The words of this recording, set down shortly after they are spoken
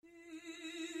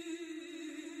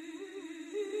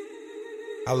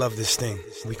I love this thing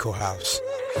we call house.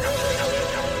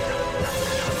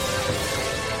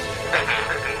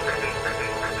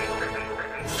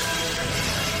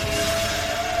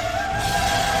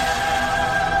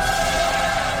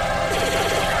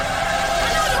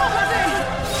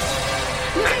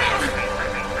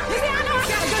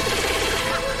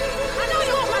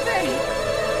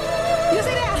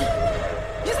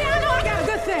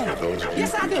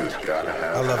 Yes, I do.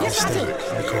 I love this thing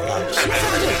we call house. Yes,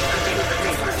 I do.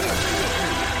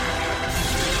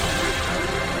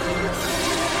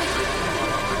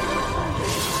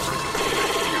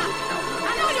 I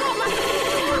know you want my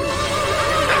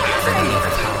For the love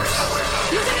of house,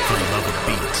 for the love of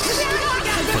beats,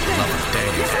 for the love of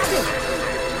dance. Yes, I do.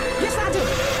 Yes, For I the do.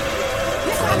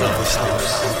 love of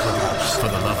house, for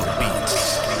the love of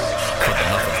beats, for the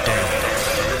love of dance.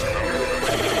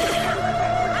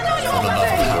 For the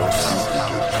love of house,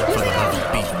 for the love of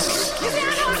beats,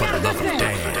 for the love of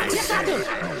dance. Yes, I do.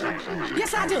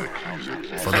 Yes, I do.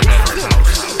 For the love of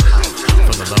house,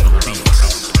 for the love of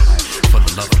beats, for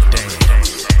the love of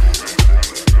dance.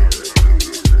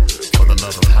 For the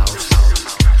love of house,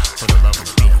 for the love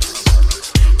of beats,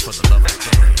 for the love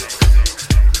of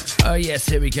dance. Oh yes,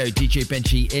 here we go. DJ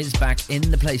Benji is back in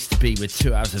the place to be with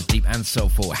 2 hours of deep and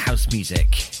soulful house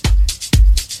music.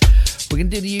 We're going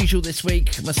to do the usual this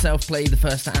week. Myself play the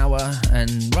first hour,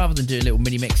 and rather than doing little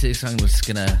mini mixes, I'm just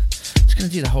gonna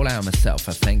do the whole hour myself,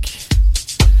 I think.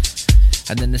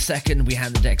 And then the second, we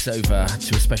hand the decks over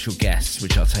to a special guest,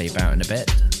 which I'll tell you about in a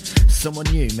bit. Someone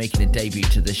new making a debut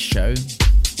to this show.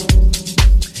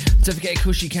 Don't forget, of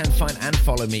course, you can find and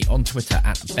follow me on Twitter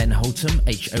at Ben Holtam,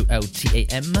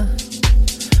 HOLTAM.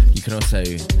 You can also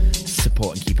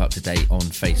support and keep up to date on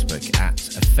Facebook at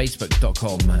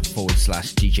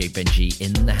facebook.com/DJ Benji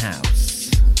in the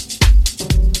house.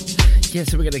 Yeah,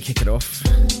 so we're going to kick it off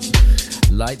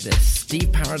like this.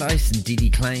 Steve Paradise and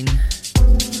Dee Klein.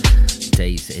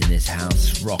 Days in this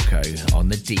house. Rocco on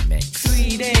the deep mix.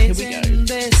 3 days in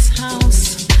this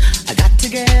house. I got to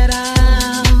get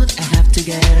out. I have to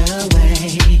get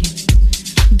away.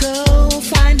 Go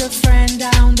find a friend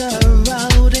down the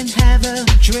road and have a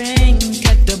drink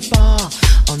at the bar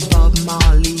on Bob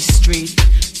Marley Street.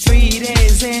 3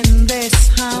 days in this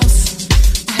house.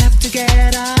 I have to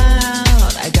get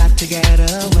out. I got to get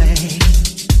away.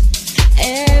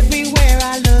 Everywhere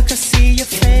I look, I see your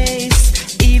face.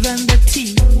 Even the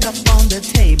teacup on the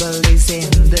table is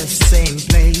in the same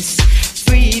place.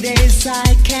 3 days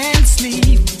I can't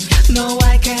sleep. No,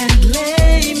 I can't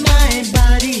lay my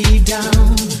body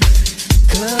down.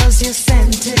 'Cause your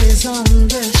scent is on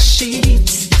the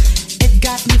sheets. It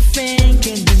got me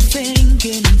thinking and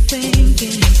thinking and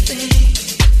thinking and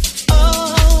thinking.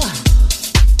 Oh.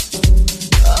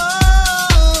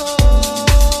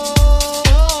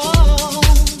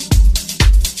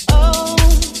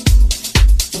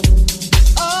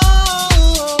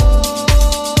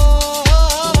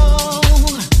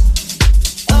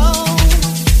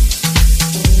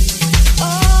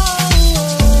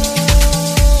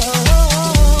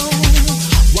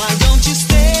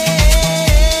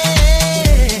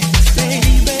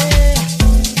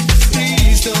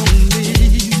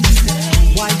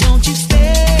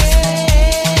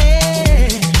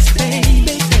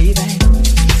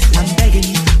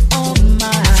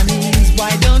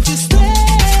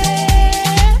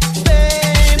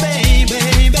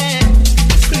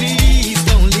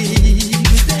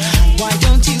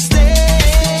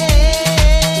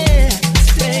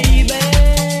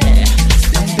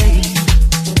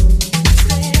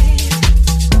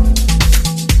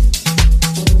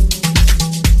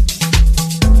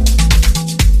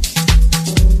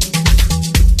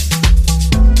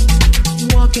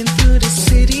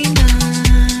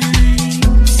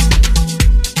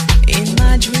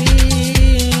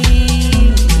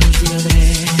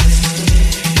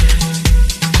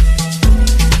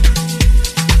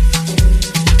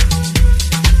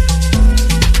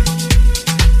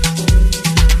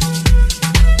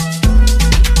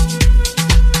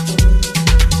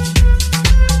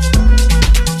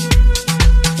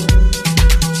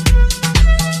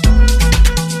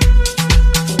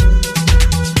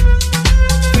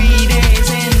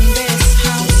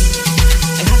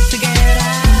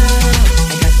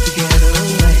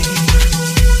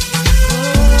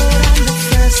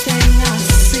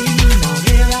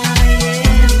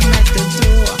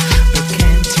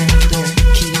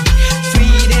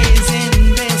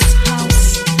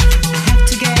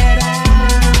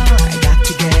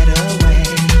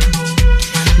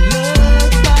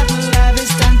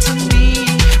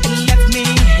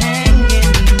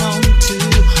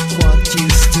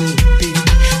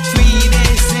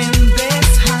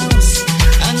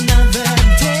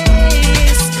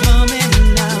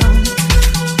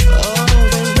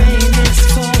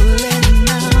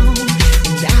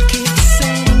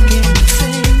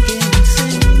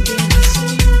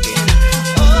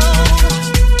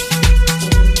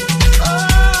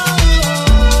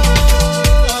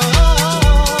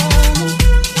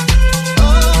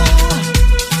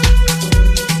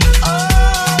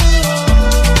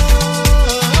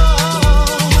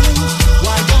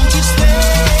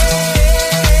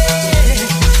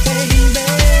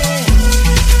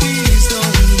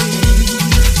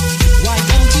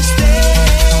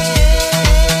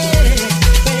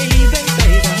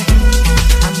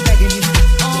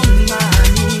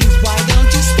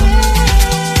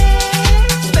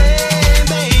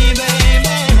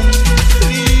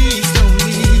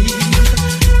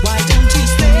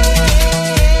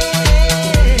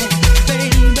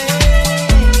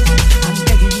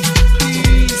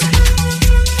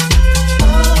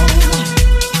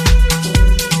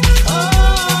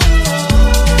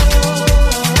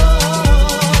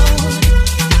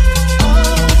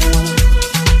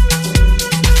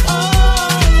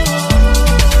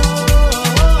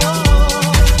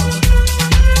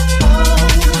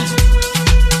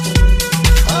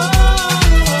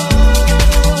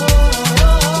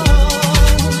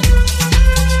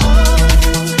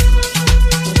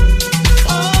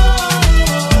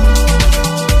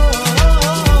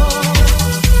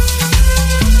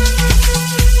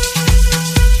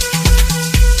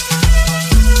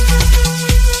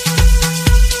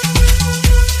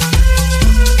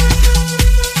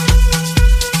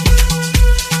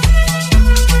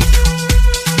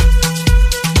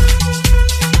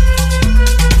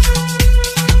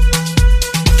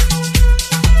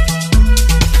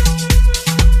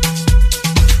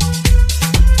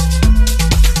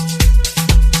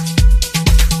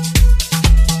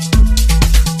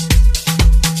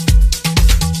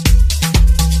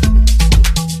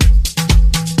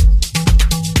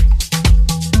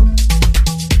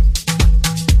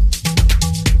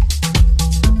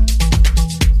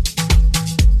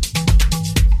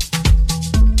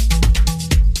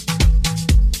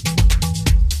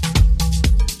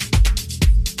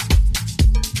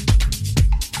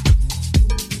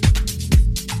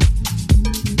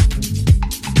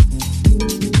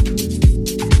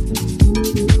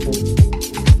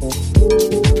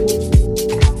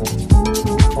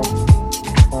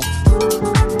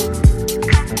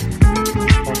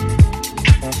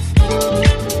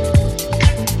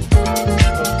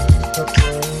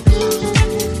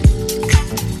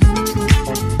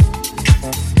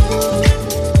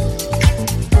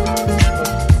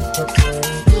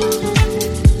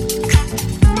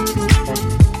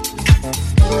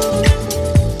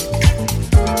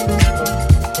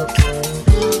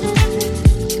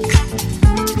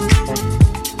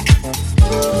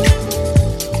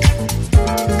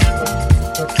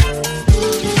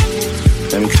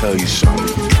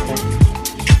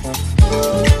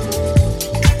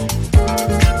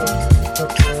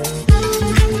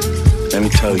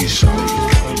 tell you something.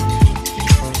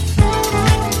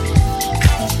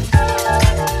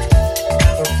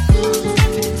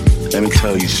 Let me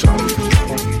tell you something.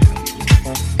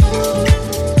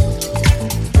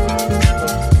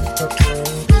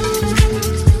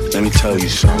 Let me tell you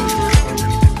something.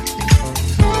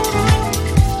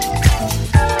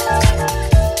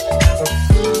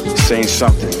 Saying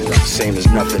something, same as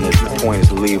nothing. If the point is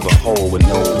to leave a hole with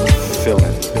no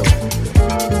filling.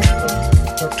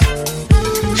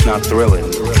 It's not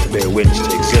thrilling to bear witness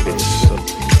to exhibits of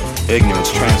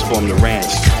ignorance transform to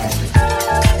rants.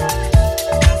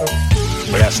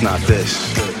 But that's not this.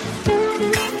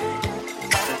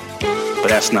 But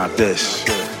that's not this.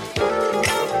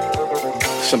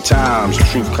 Sometimes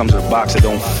truth comes in a box that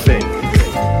don't fit.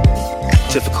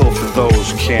 Difficult for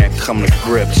those who can't come to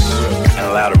grips and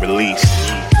allow to release.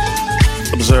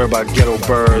 Observed by ghetto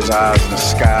birds, eyes in the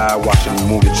sky, watching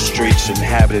moving streets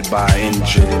inhabited by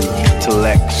injured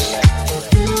intellects,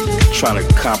 trying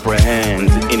to comprehend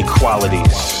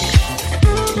inequalities.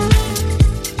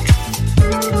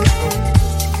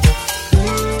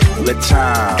 Let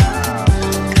time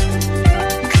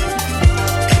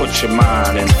put your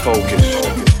mind in focus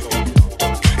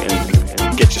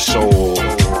and get your soul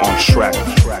on track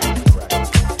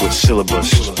with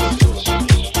syllabus.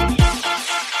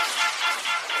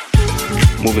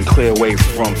 Moving clear away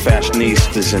from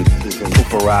fashionistas and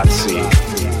paparazzi.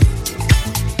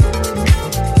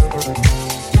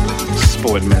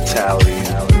 Sport mentality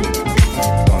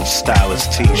on stylish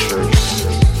t-shirts.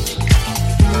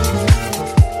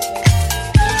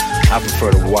 I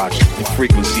prefer to watch the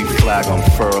frequency flag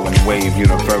unfurl and wave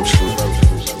universally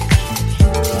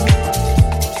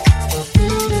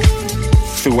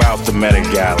throughout the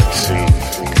meta-galaxy.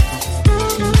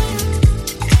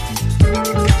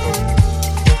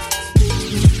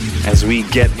 As we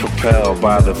get propelled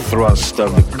by the thrust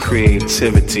of the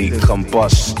creativity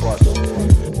combust.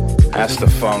 That's the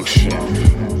function.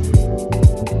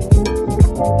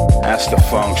 That's the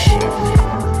function.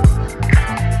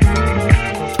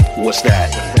 What's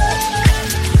that?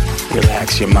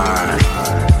 Relax your mind.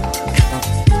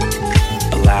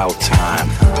 Allow time.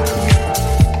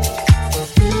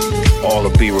 All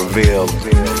will be revealed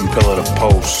from pillar to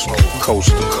post, coast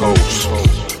to coast.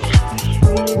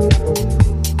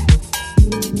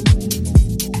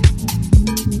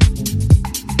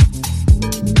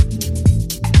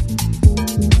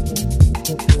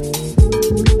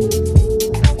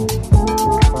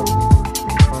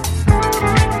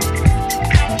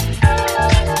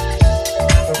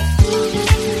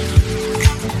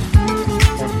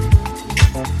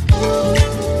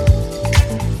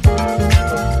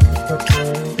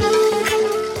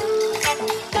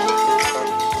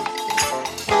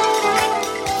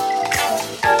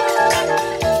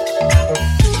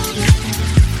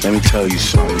 Let me tell you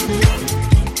something.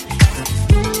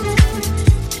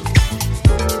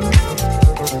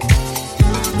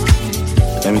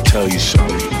 Let me tell you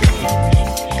something.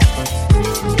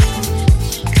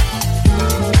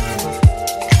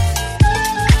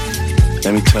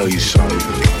 Let me tell you something.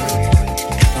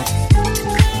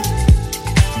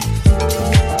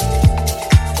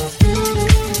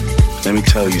 Let me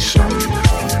tell you something.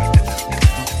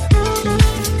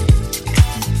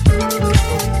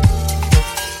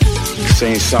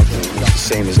 Saying something is the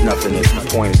same as nothing. If the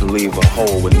point is to leave a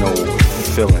hole with no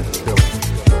filling.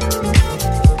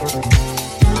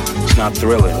 It's not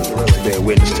thrilling to bear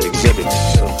witness to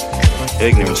exhibits of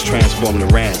ignorance transform to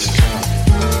rants.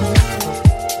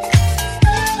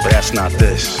 But that's not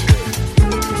this.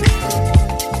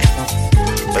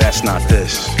 But that's not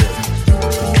this.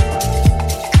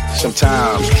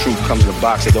 Sometimes truth comes in a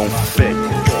box that don't fit.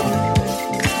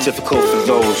 Difficult for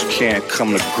those who can't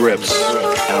come to grips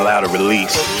and allow to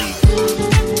release.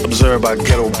 Observed by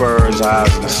ghetto birds,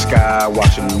 eyes in the sky,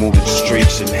 watching moving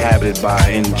streets inhabited by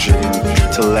injured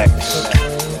intellects,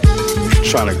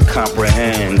 trying to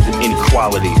comprehend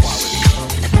inequalities.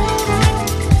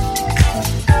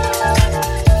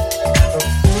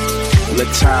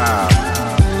 Let time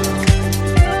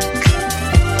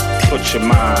put your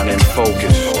mind in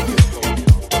focus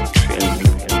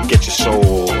and get your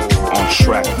soul on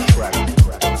track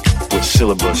with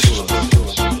syllabus.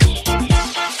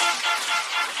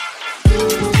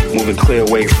 Moving clear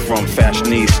away from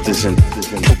fashionistas and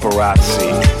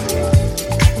paparazzi.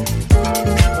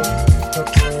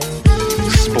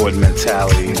 Sport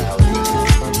mentality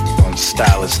on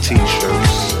stylish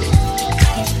t-shirts.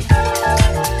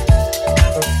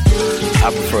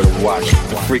 I prefer to watch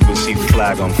the frequency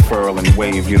flag unfurl and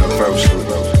wave universally.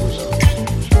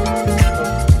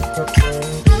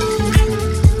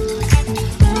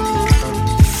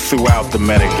 throughout the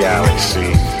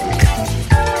meta-galaxy.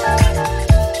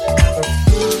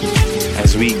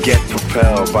 As we get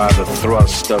propelled by the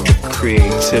thrust of the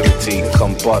creativity,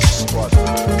 combust.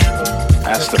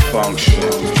 That's the function.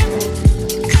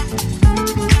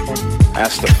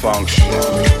 That's the function.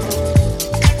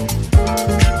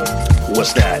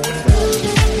 What's that?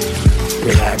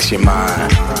 Relax your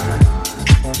mind.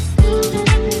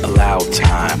 Allow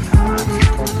time.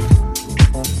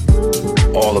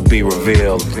 All to be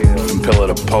revealed from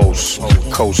pillar to post,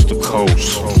 coast to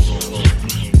coast.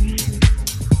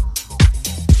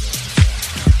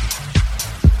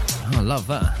 I love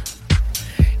that.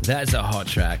 That's a hot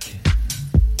track.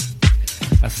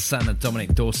 That's the sound of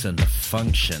Dominic Dawson, The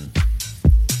Function.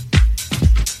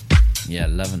 Yeah,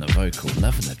 loving the vocal,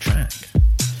 loving the track.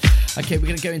 Okay, we're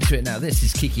going to go into it now. This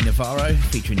is Kiki Navarro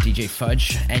featuring DJ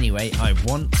Fudge. Anyway, I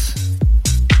Want.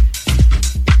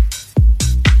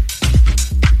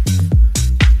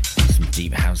 Some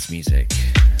deep house music.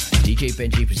 DJ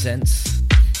Benji presents.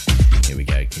 Here we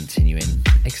go, continuing,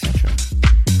 etc.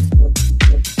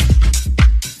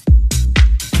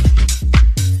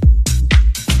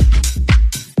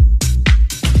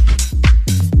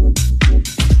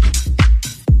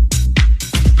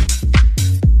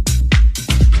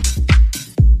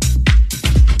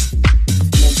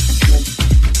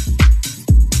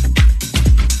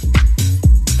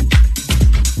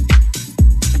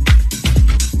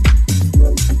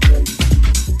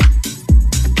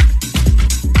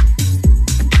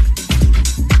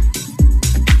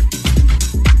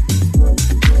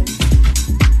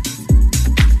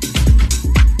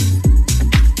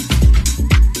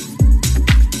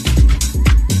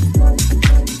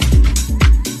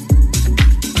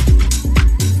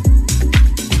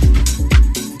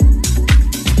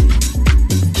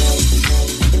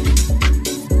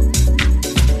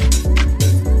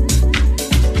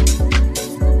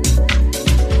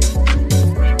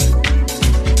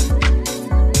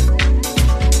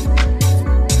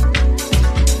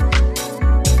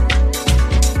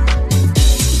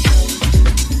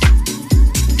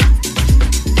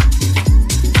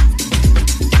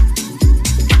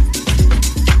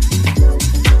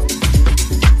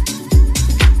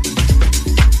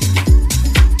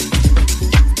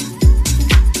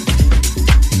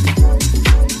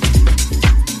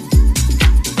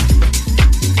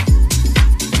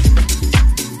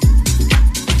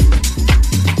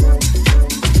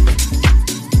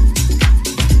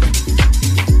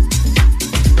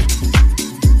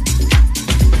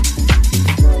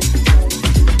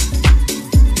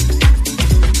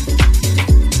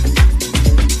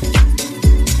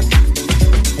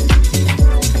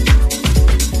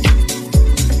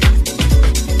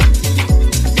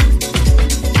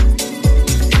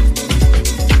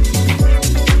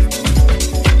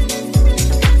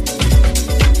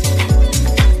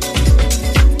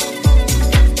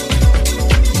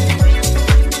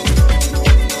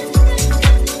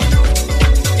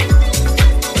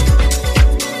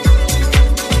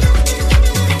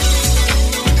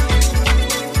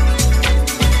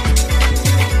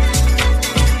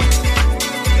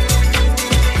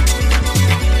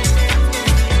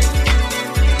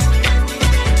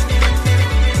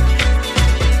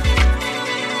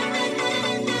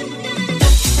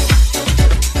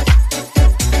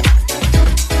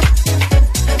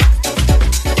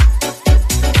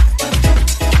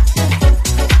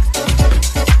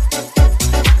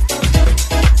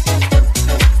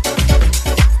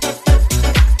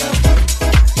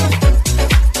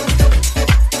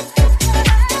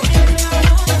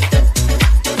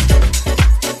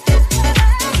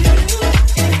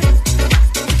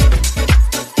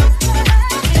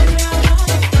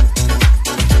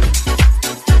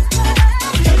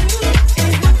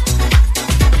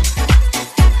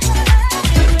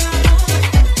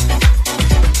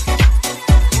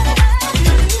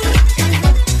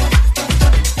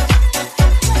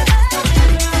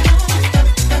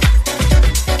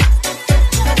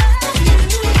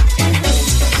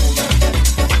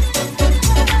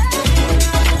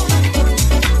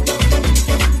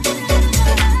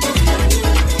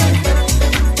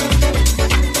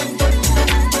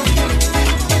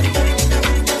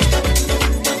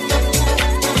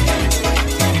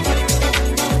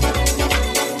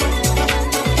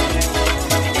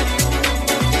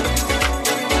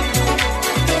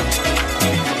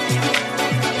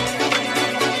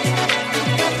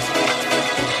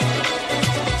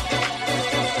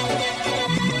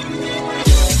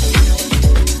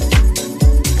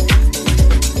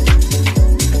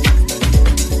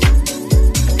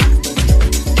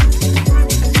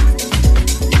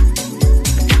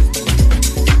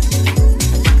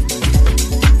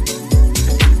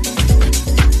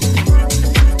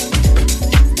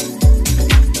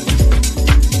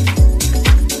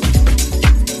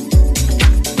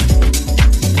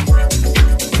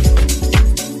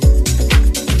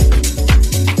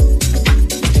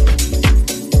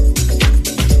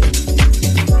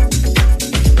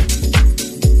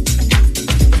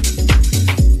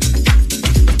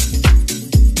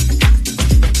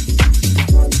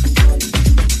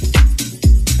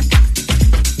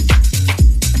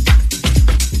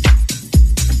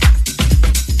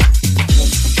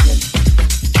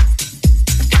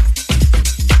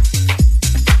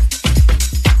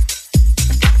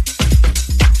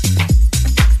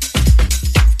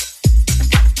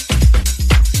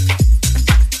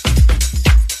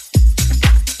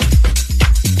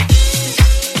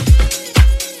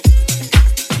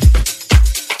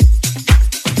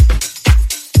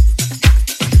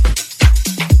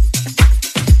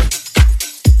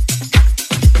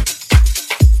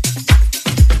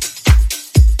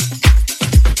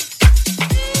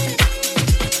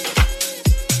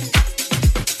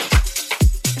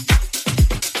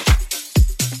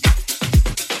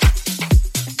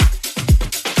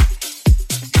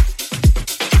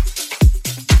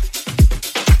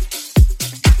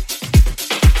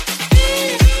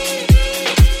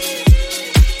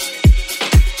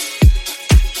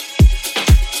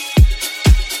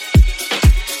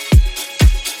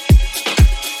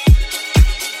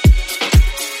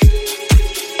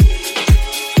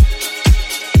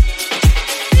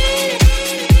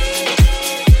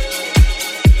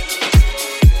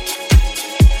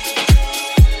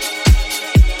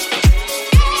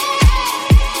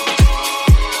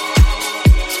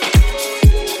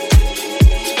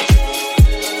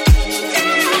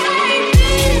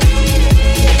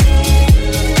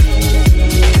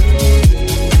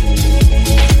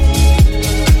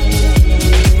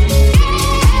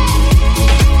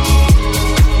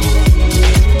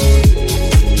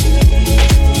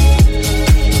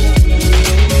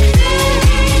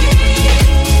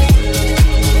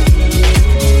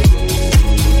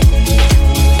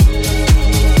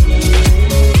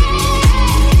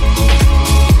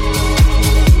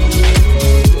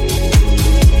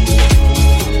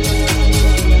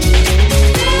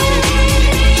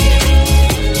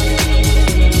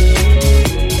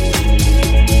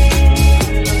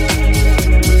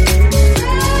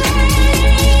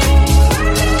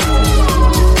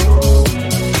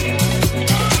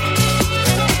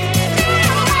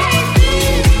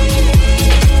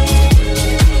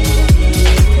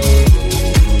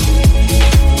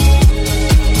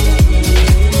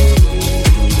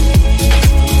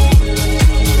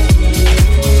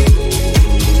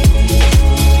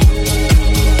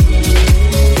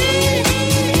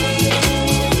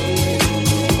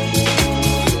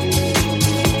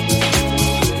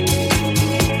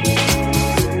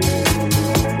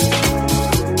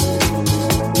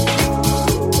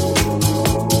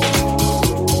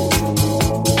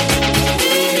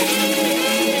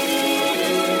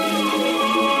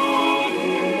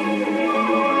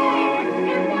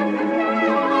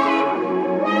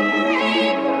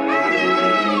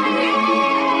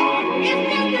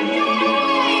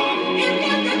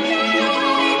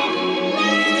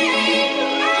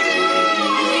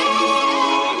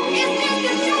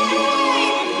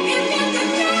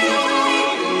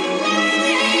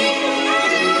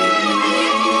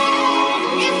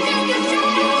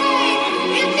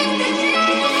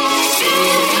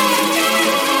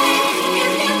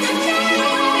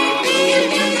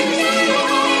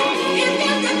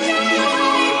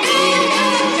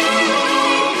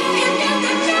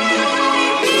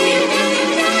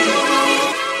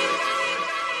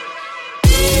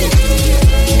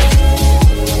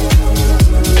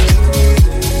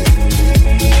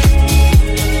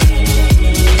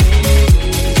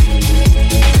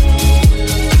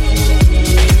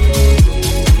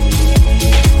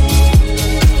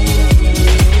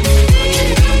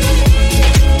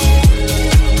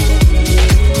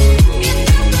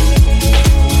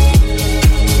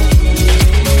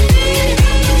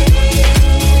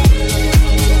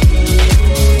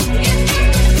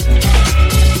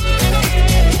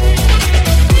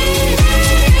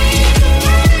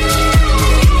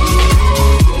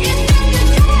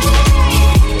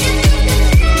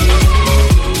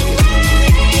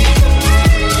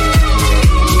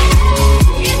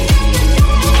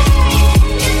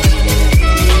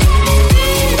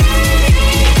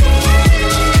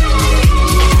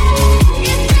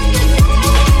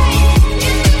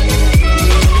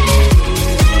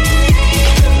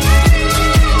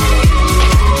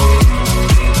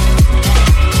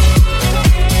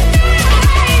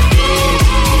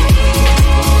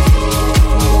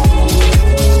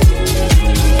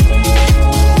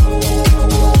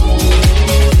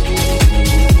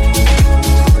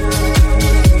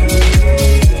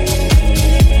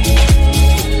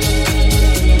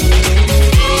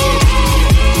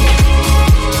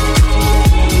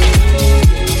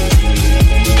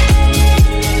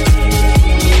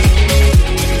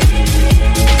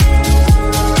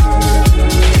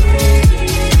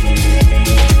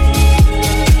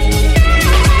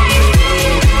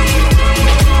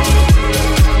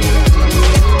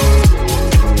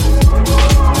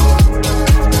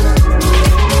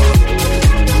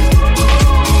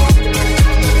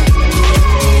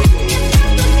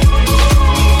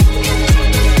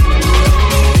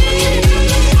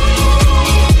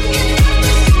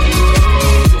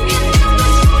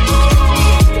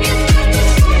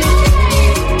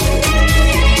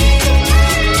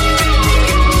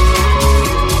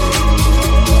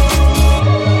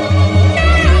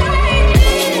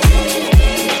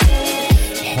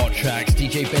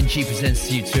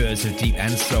 presents you 2 hours of deep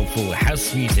and soulful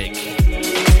house music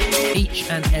each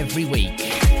and every week.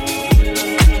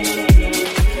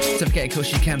 Don't forget, of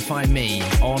course, you can find me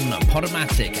on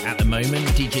Podomatic at the moment,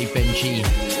 DJ Benji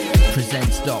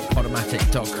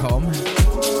presents.podomatic.com.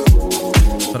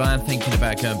 But I am thinking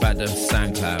about going back to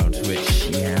SoundCloud, which,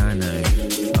 yeah,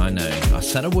 I know. I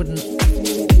said I wouldn't. I'm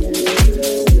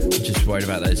just worried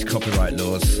about those copyright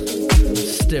laws.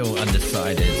 Still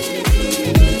undecided.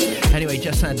 Anyway,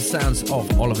 just had the sounds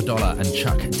of Oliver Dollar and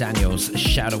Chuck Daniels,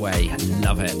 Shout Away,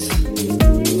 love it.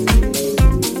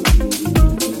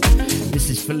 This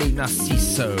is Philippe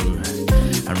Narciso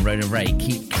and Rona Ray,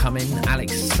 Keep Coming,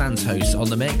 Alex Santos on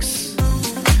the mix.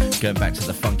 Going back to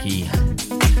the funky,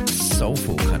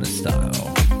 soulful kind of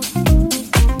style.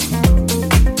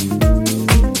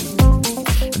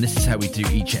 And this is how we do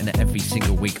each and every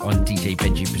single week on DJ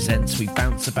Benji Presents. We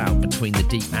bounce about between the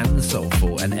deep and the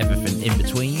soulful and everything in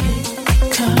between.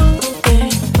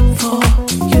 Coming for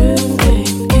you,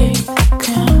 keep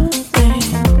coming.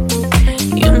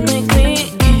 You make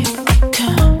me keep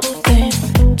coming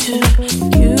to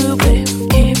you, babe.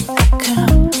 Keep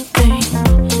coming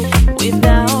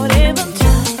without even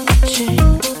touching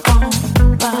on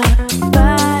my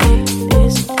body.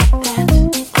 Is that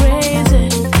crazy?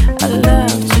 I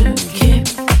love to keep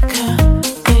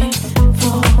coming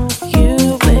for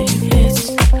you, babe.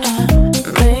 It's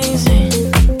amazing.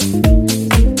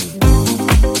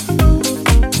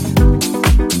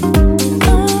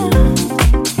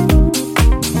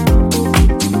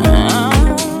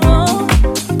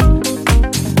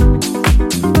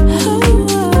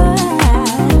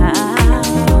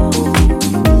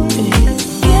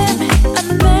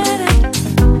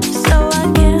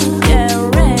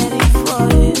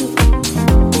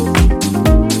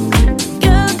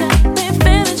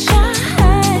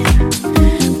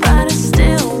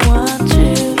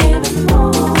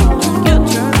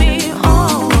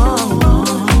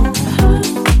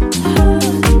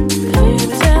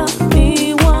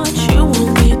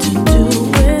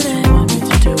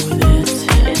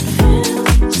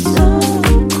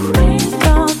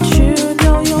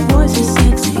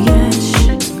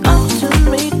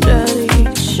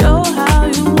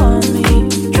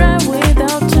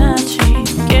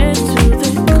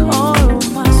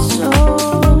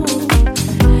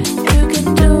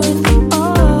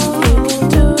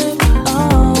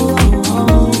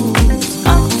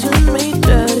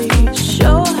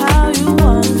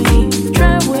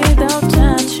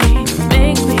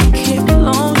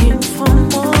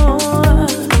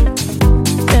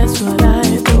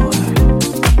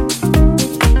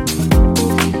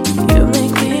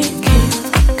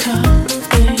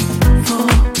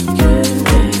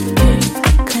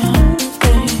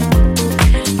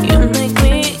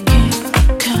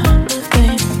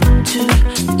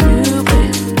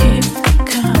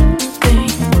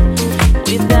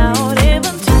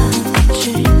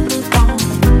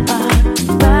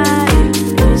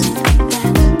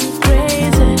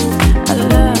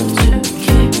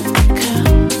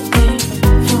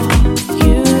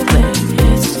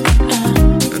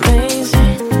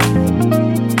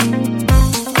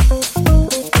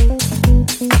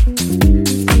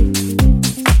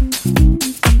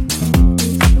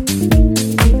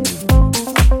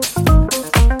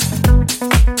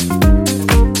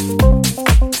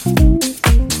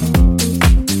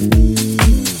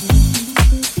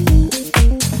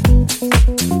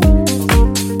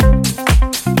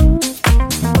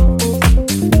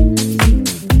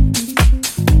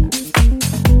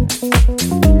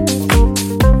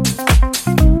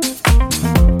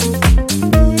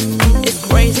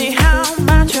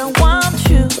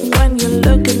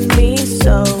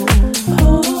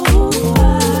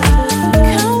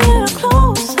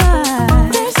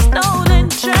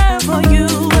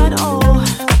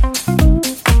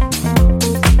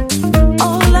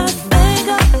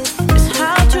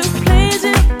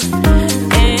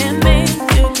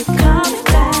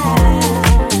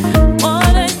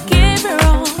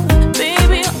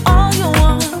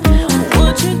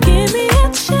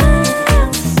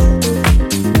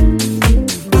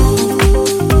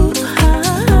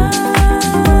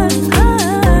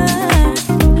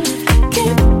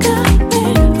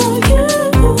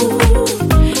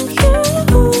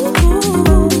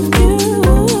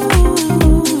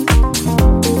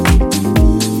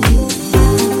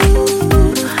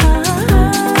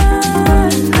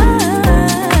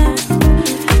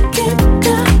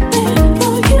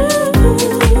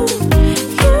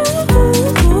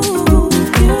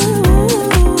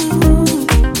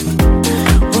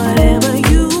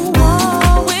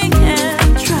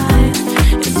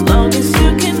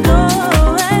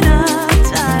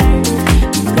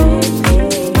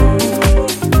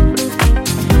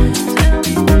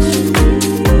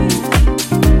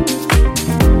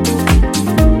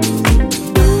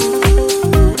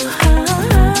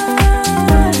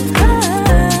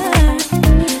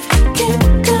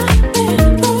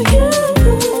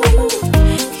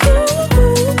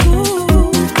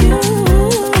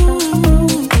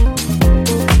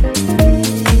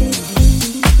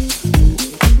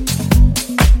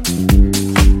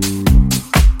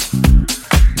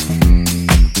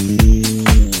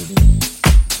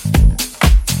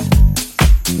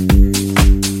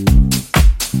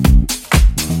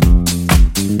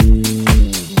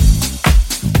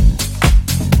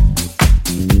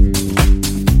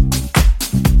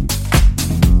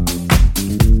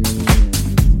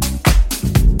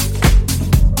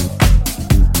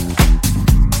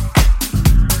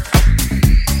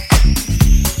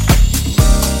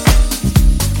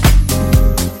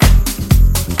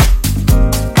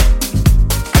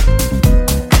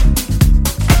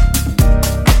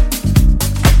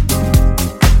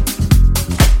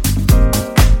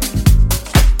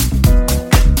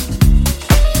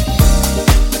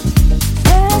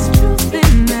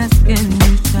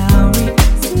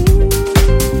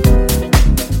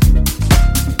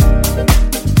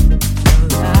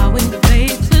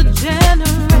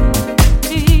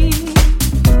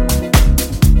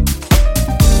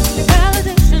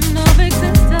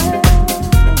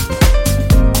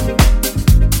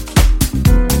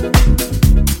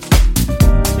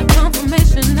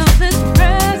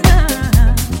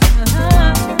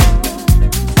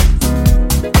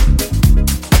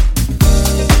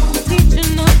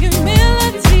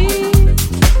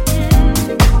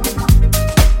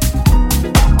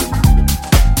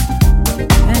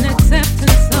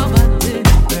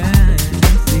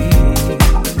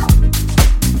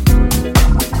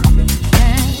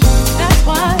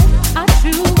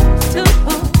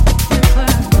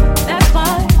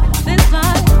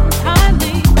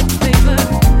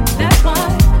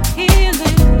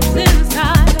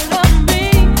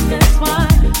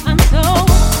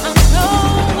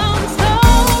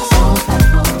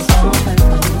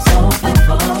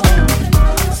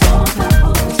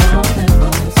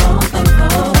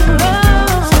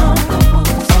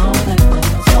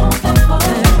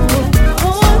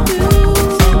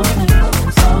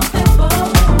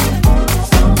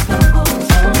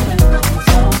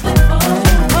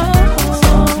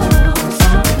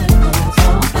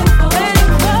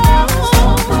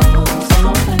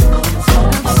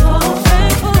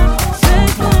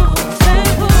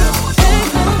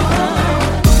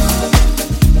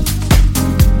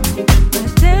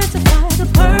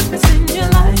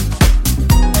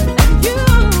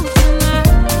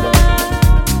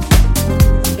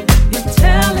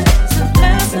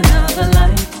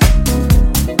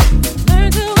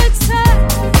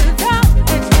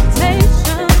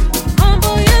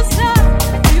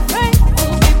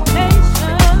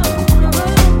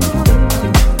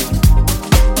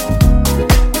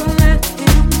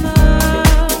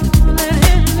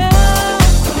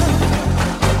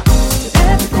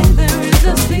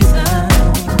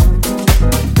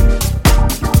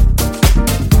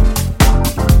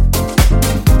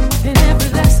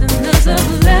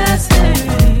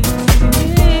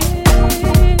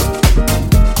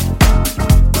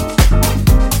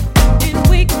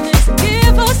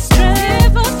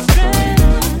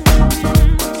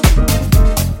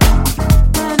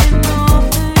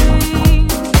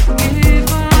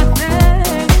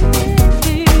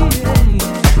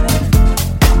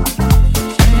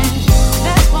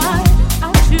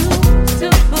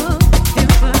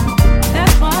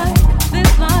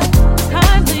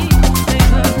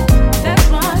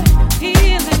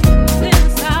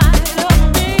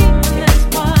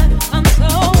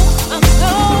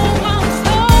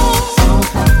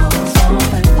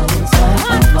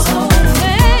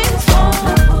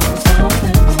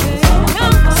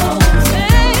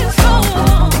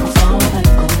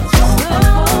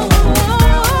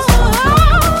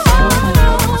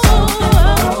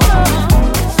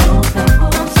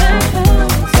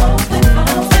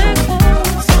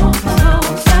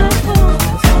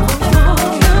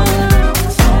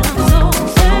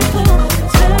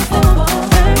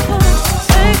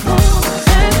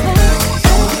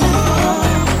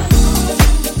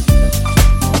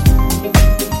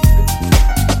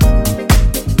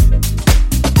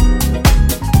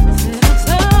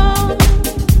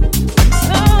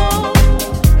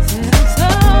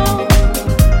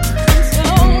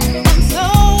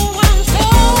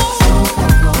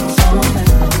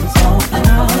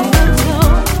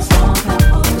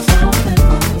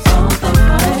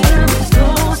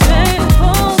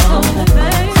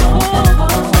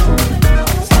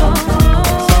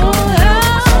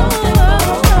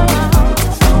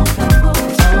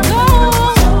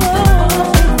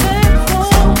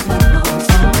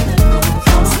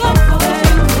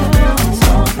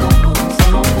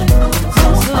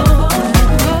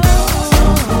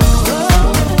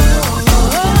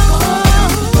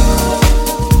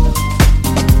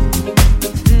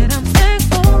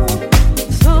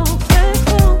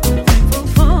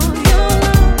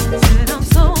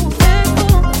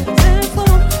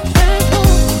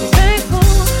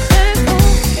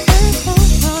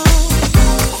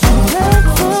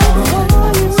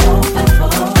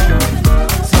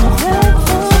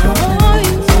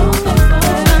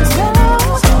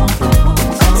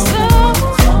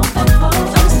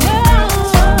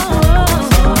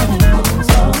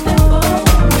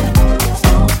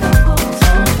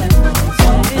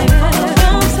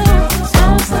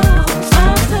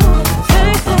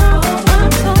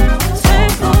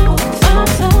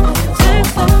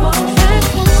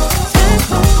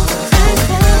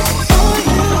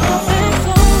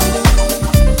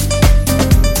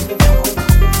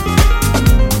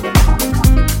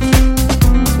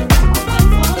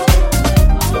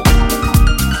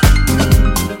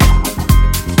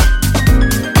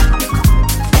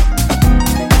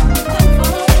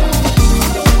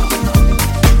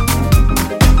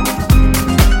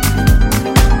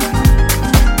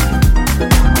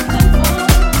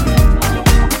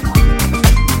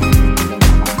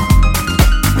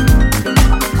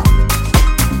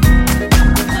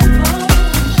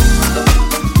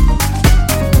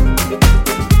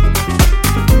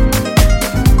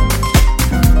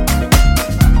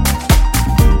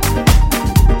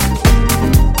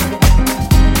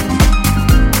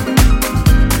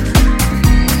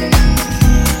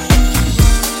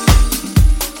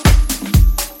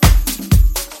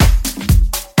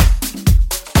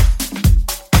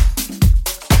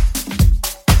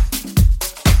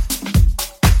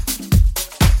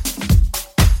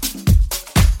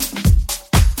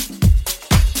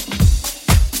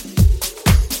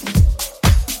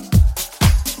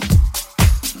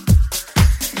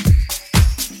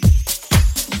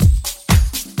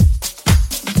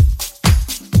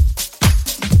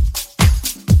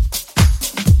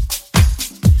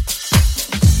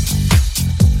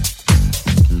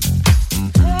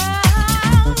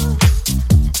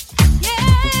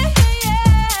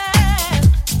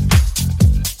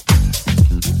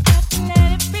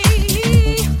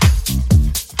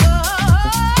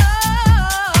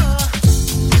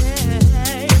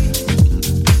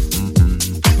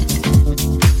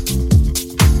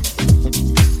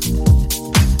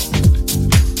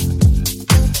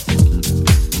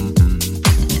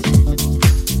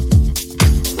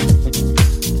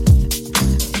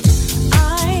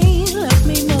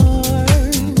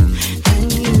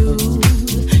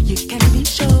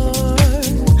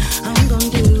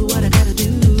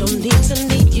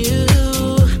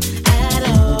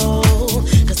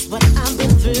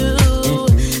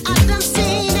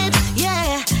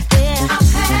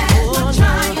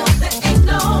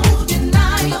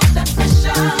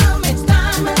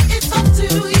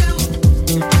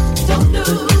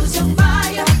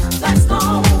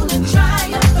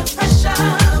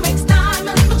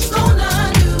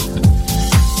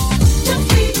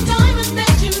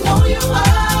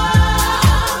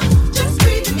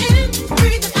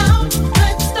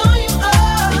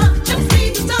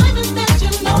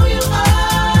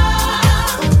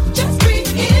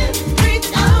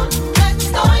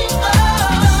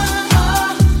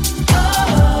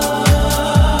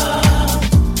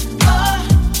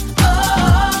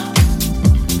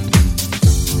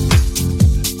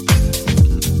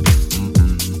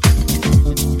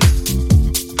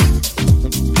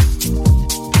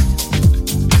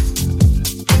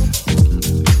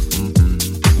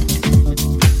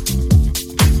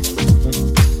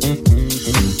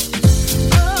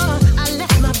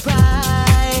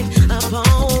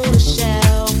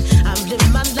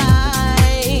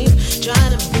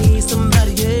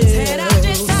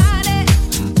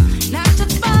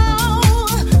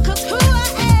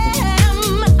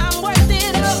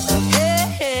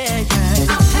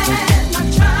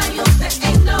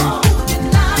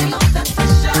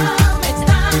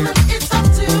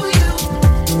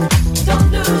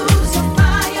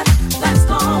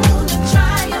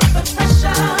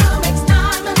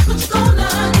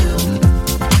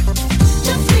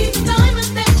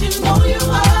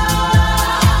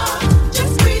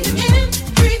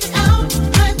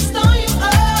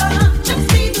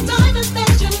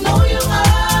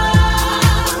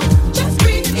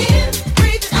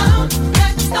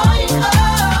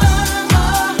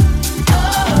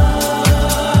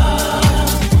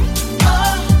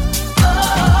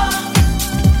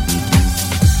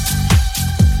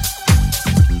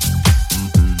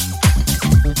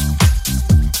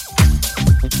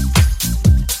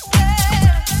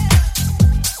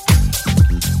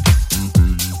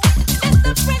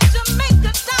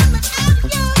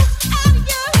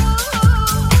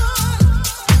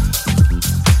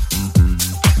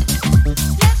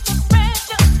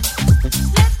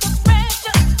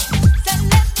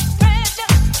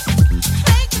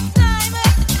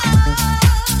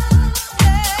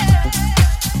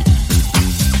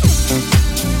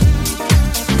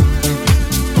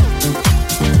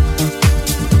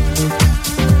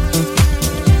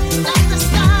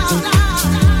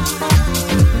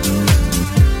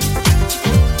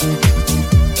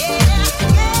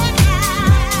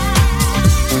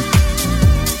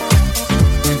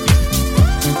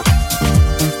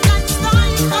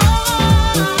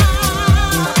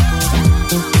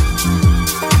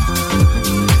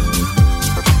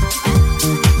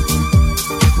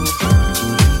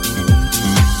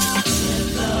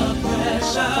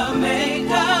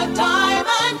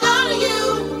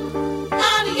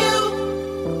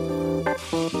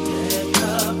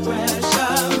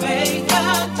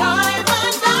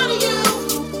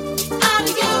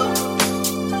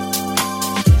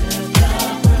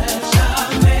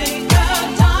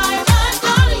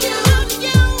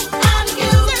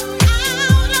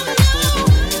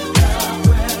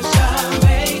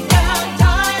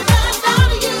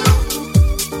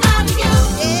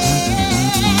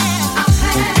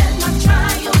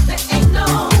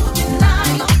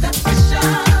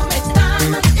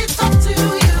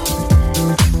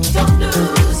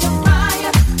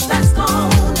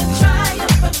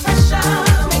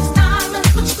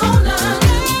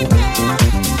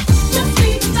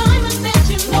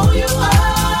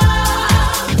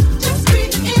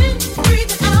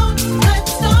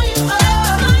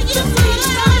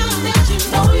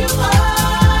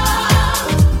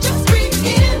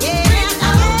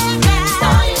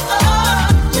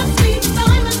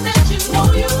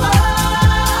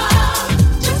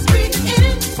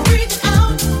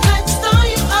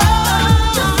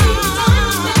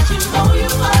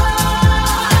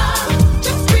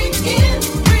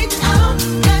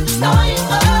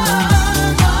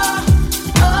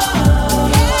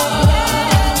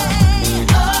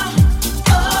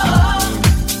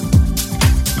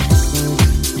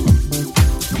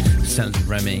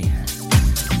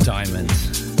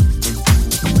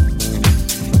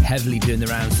 heavily doing the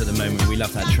rounds at the moment. We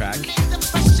love that track.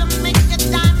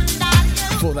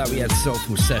 Before that, we had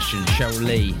Soulful Session, Cheryl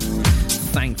Lee,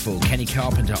 Thankful, Kenny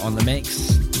Carpenter on the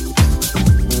mix.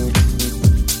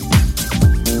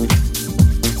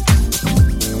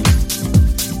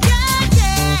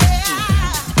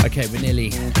 Okay, we're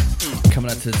nearly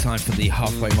coming up to the time for the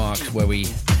halfway mark where we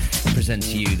present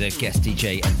to you the guest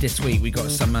DJ. And this week we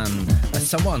got someone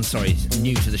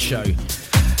new to the show,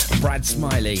 Brad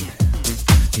Smiley,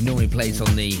 who normally plays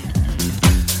on the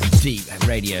Deep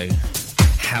Radio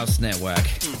House Network.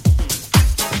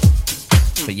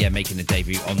 But yeah, making a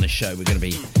debut on the show. We're going to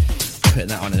be putting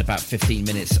that on in about 15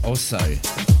 minutes or so.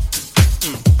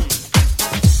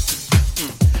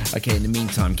 Okay, in the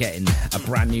meantime, getting a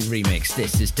brand new remix.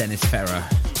 This is Dennis Ferrer,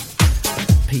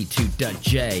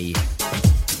 P2.J,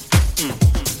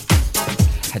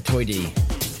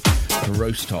 Hatoidi,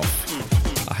 Rostov.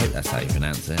 I hope that's how you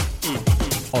pronounce it.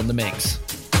 On the mix.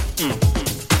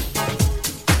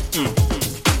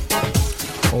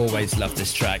 Always love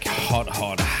this track. Hot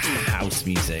house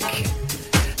music.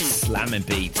 Slamming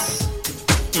beats.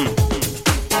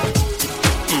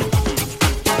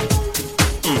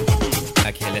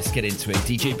 Okay, let's get into it.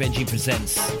 DJ Benji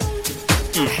presents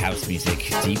house music,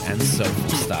 deep and soulful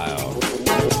style.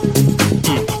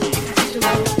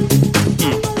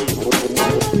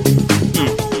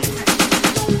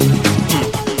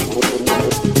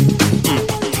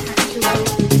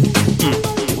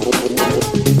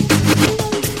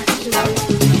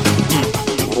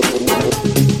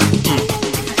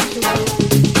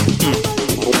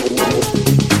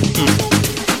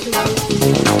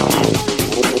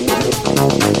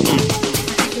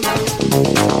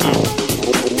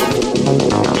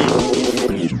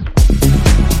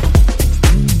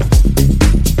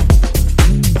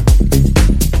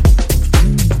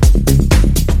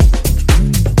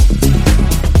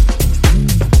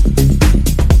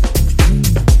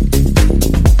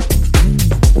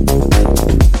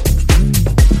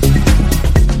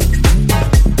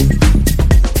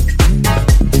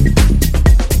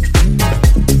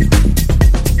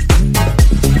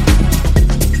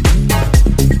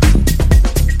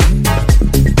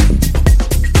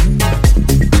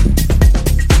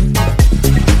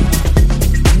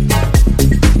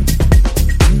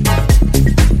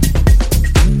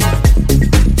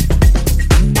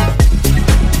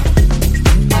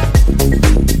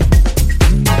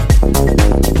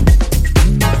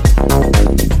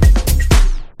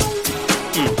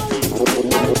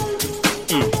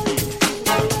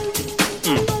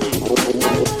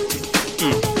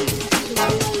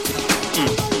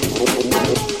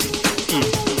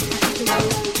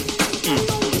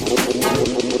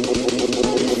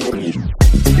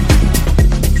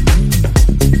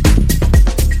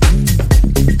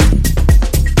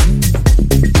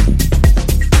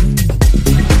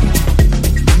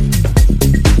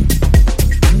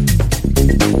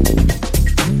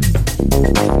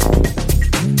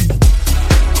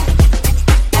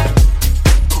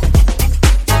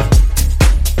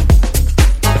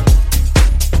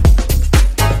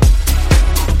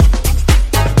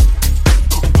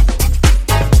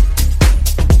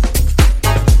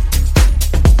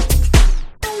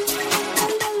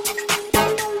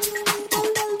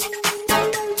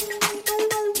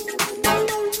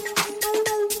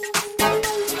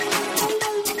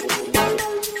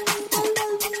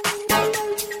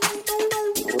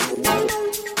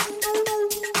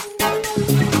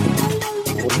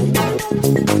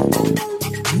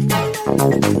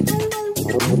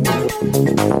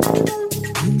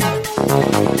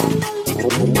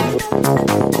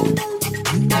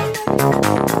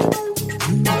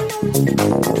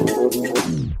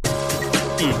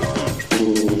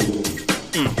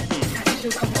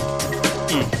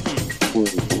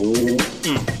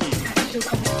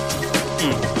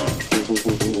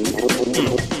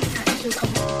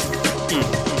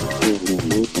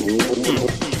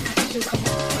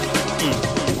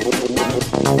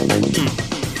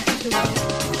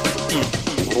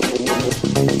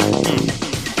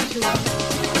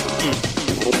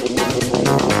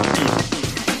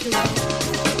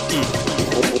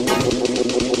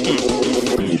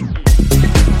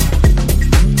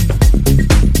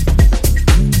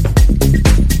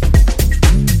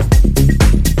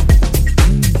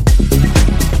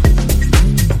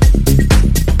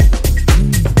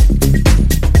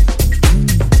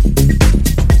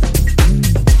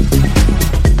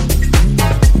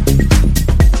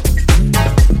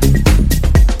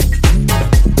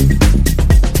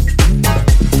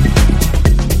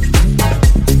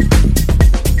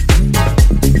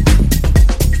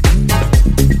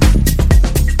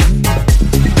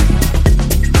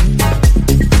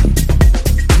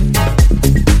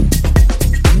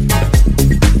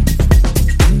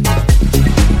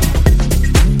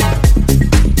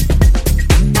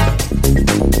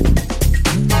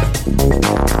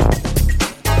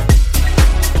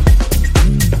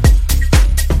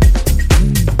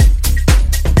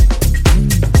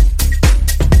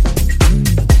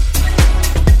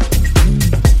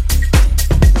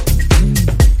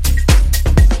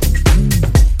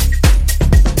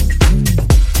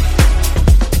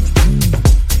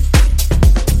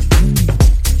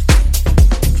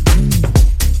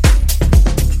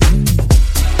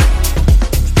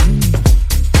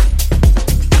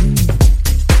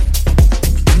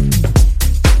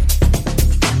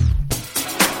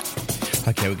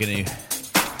 Okay, I'm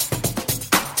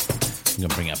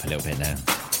gonna bring it up a little bit now.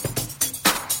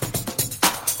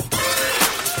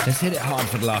 Let's hit it hard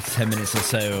for the last 10 minutes or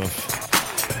so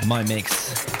of my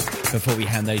mix before we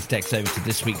hand those decks over to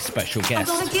this week's special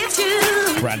guest,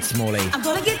 Brad Smalley. I'm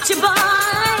gonna get you, boy.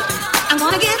 I'm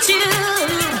gonna get you.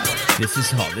 This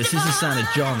is hot. This is the sound of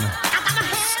John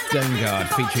Stoneguard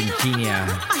featuring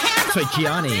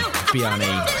Gianni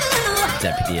Biani,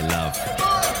 Deputy of Love.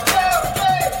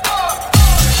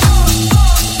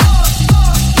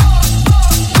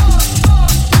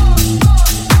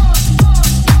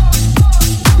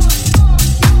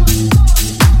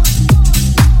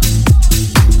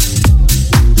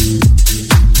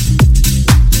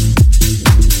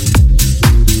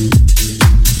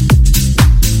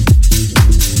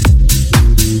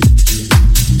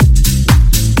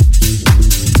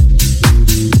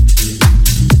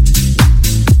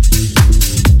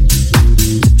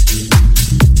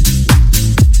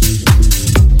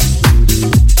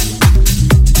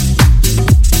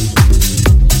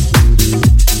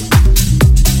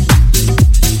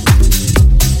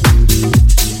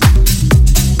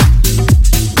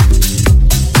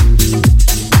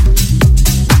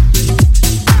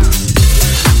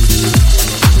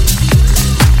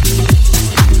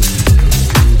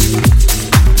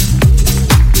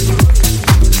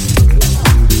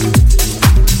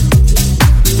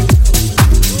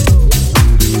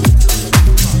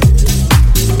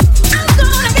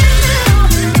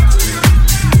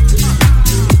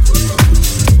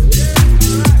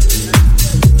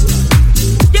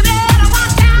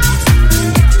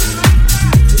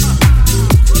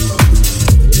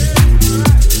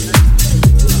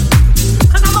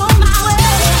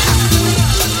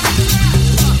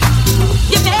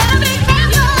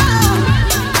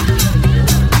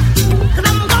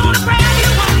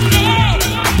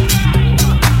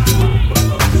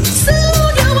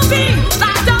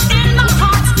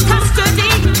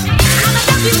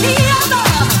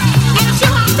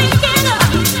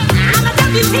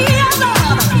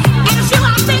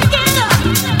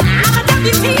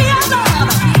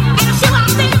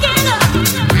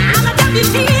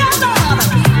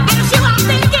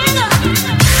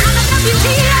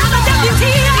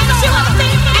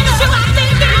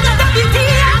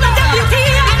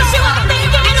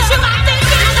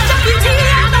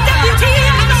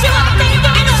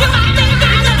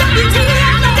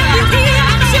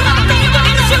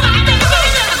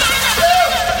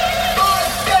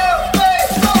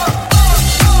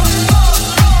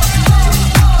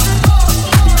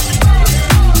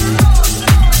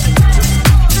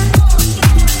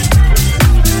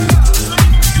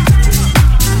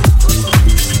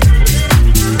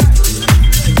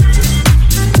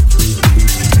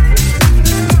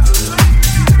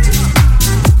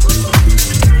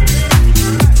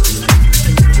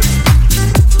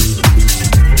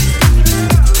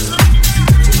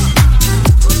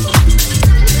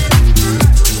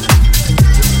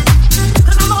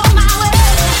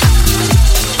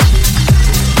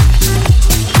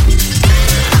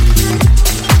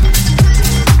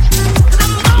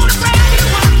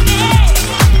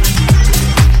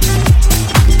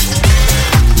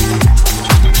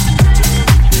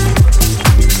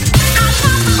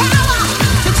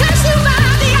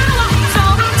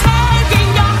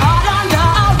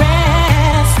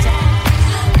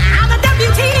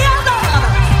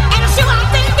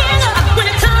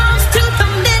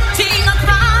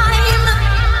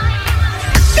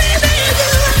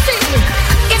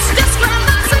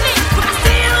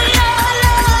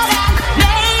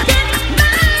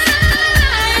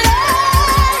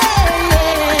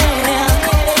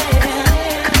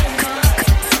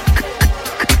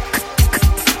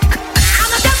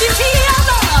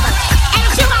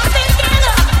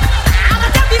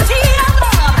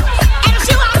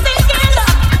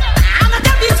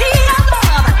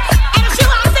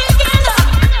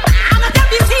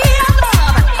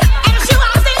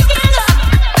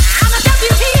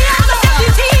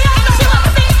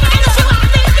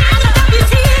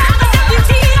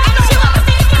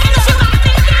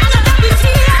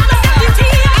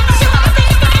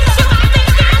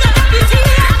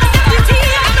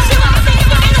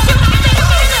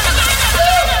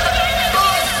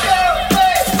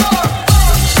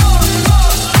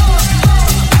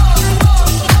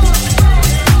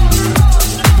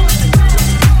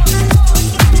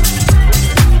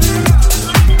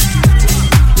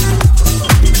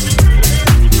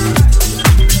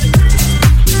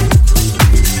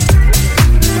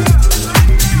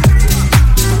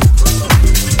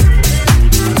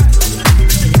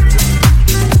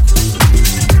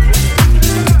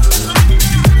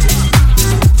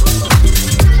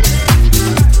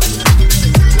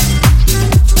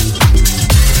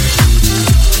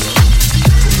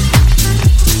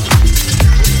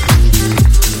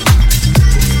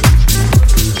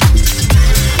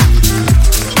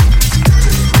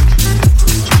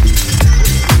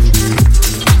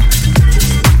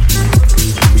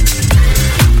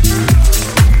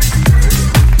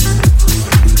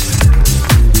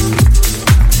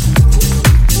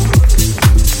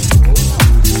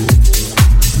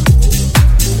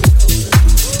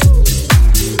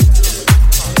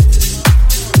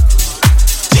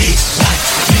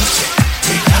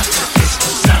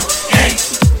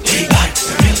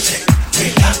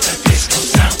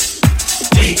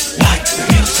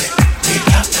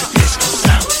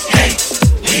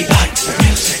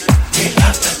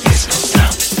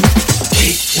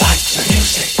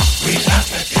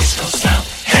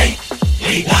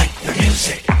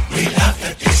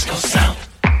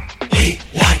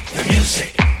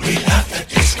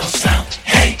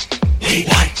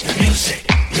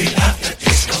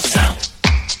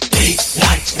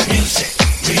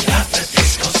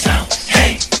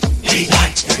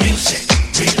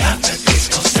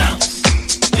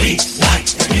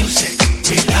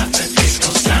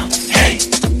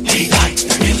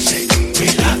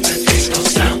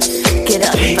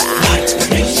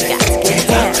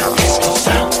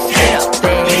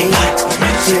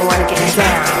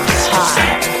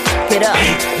 Get up,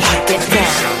 get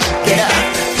down, get up,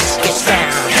 get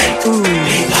down.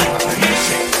 Ooh.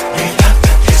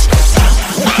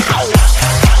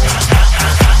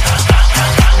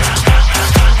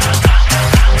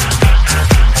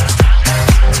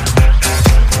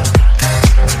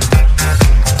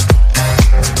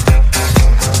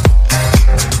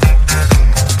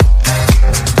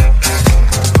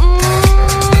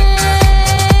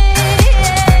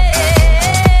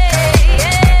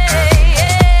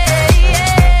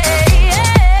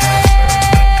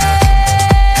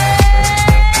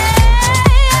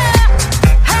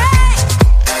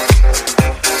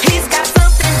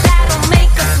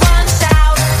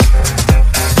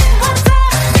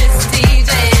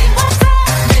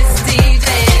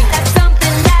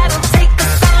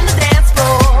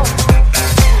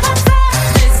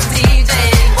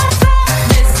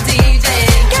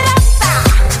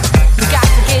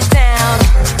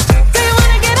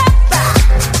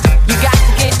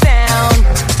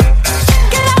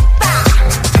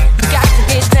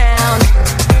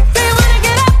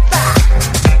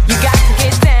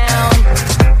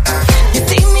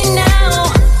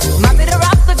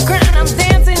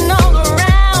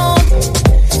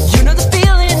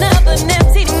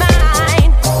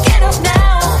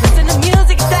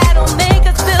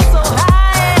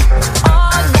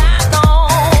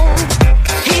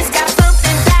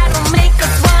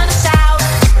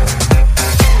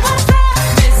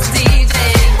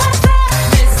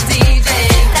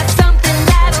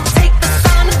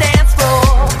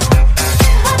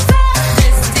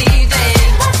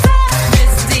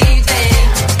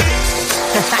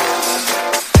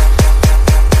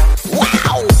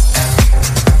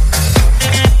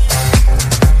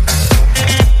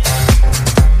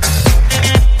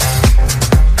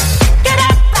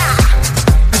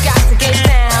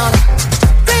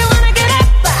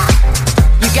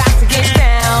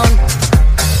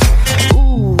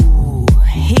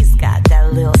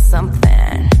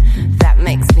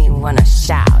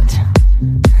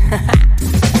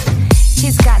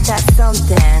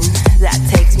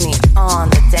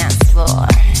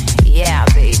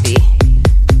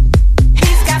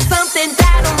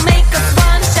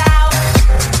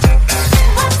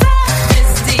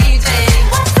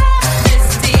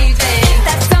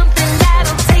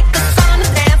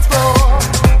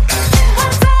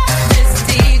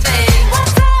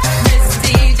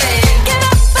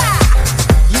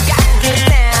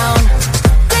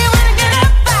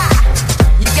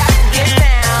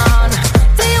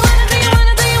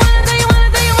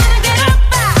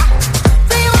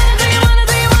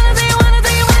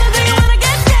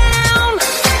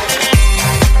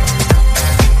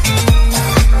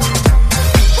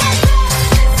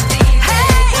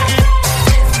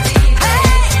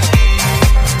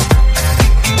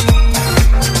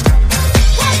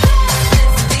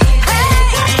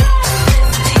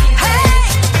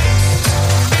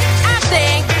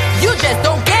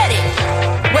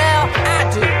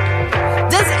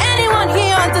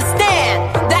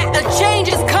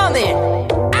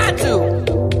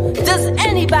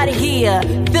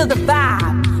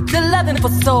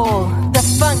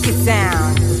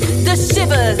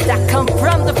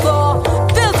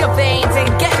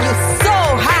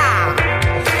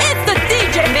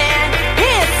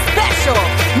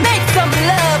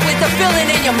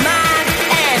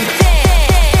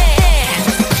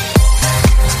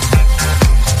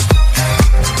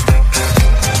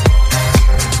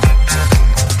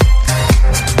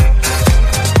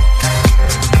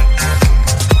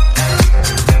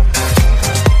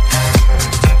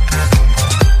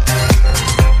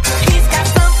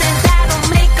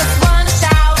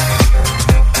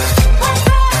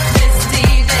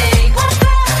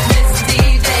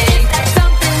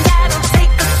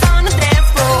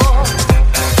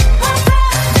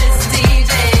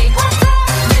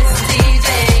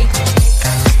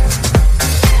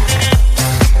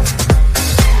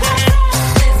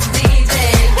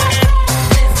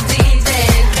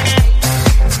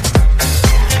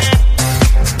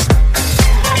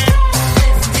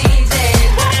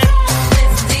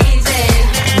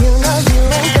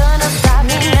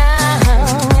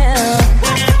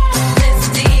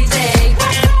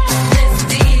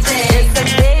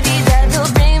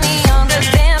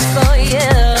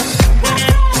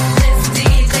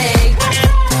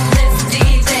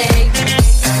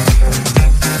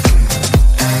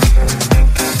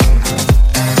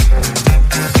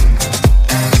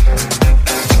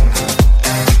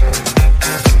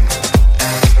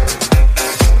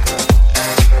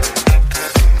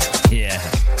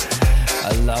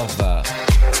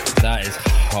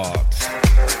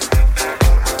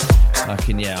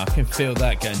 feel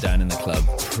that going down in the club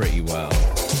pretty you well.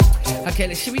 Okay,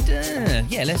 let's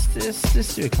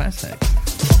do a classic.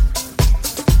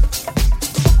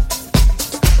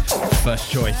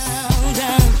 First choice,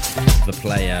 The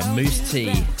Player, Moose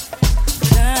T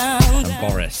and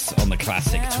Boris on the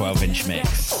classic 12-inch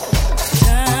mix.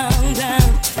 Down, down,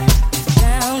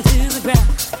 down to the ground.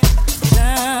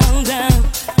 Down, down,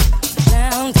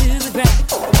 down to the ground.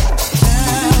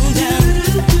 Down, down,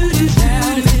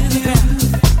 down to the ground.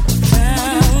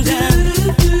 Down, down,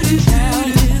 down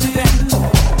to the ground.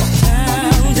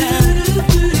 Down, down,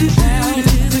 down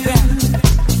to the ground.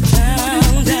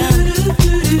 Down, down,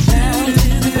 down to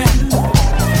the ground.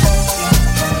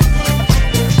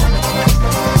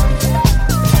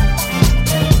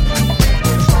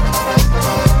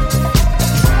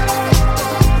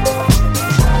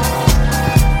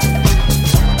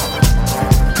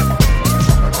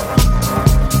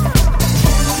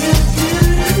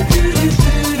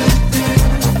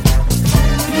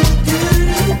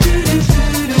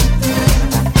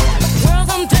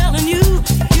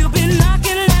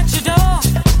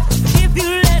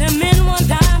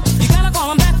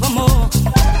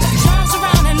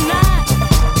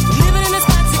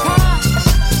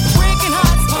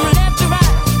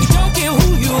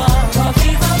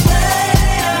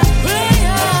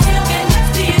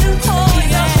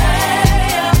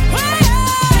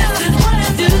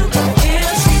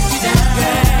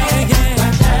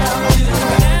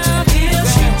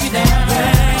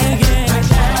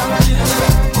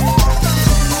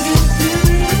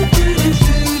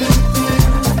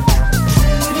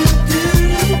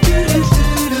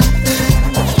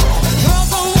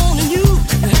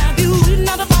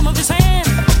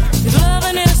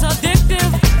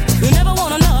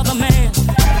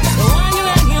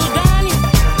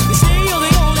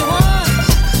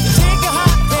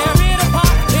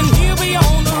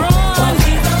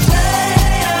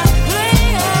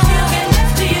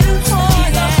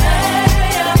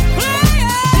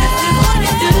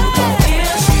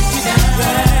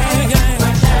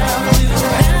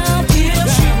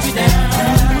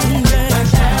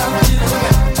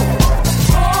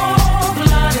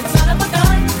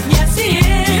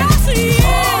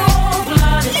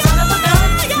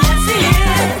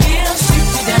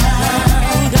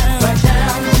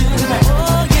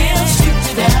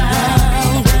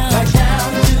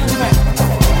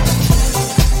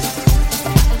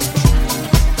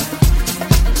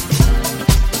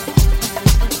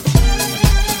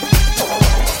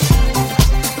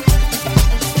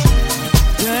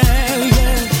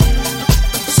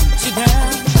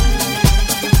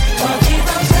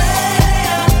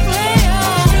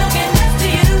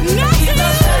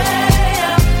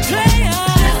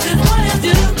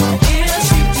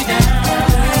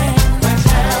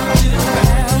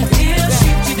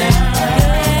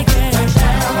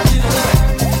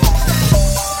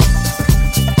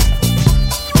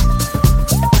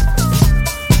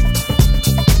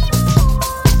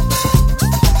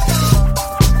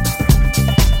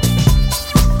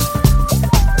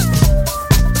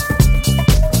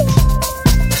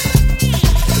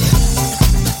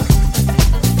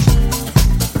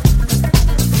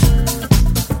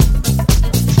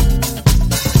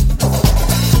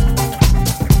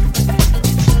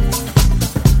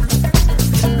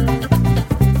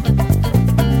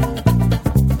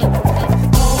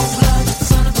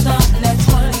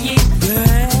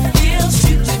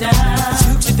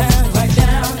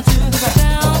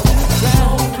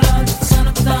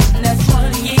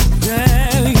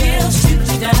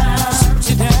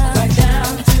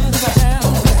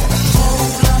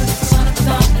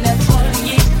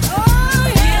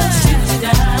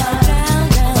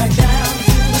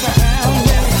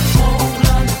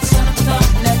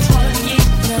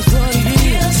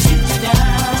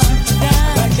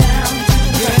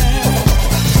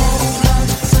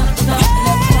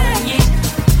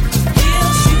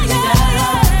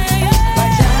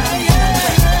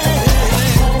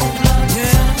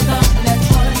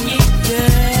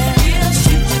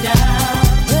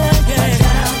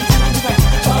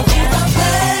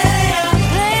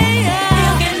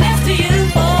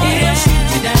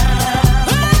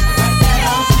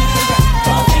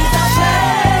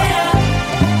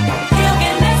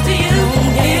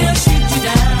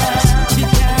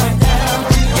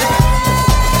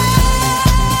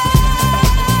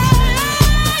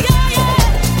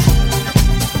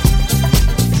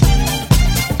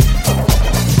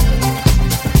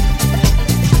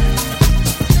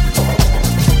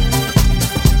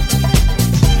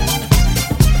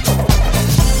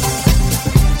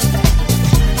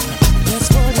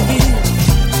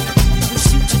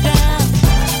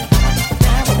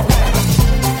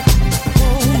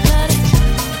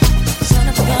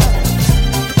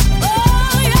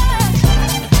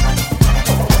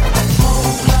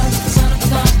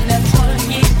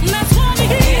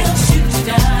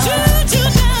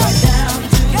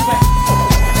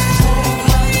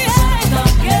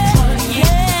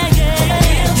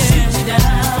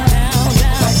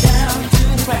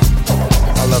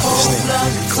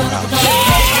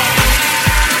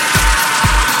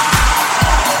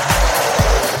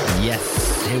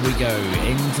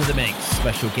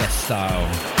 special guest style.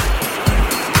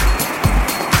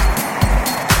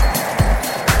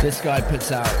 This guy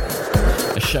puts out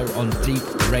a show on Deep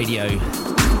Radio,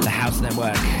 the House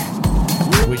Network,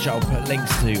 which I'll put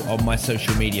links to on my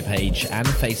social media page and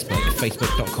Facebook,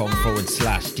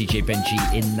 facebook.com/DJ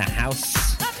Benji in the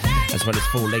house, as well as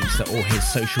full links to all his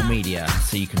social media,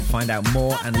 so you can find out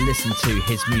more and listen to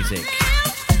his music.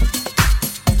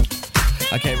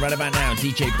 Okay, right about now,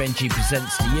 DJ Benji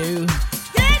presents to you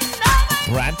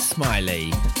Brad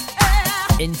Smiley.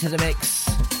 Into the mix,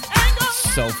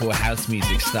 soulful house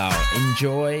music style.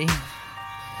 Enjoy.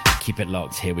 Keep it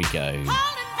locked. Here we go.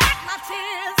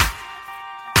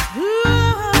 Woo!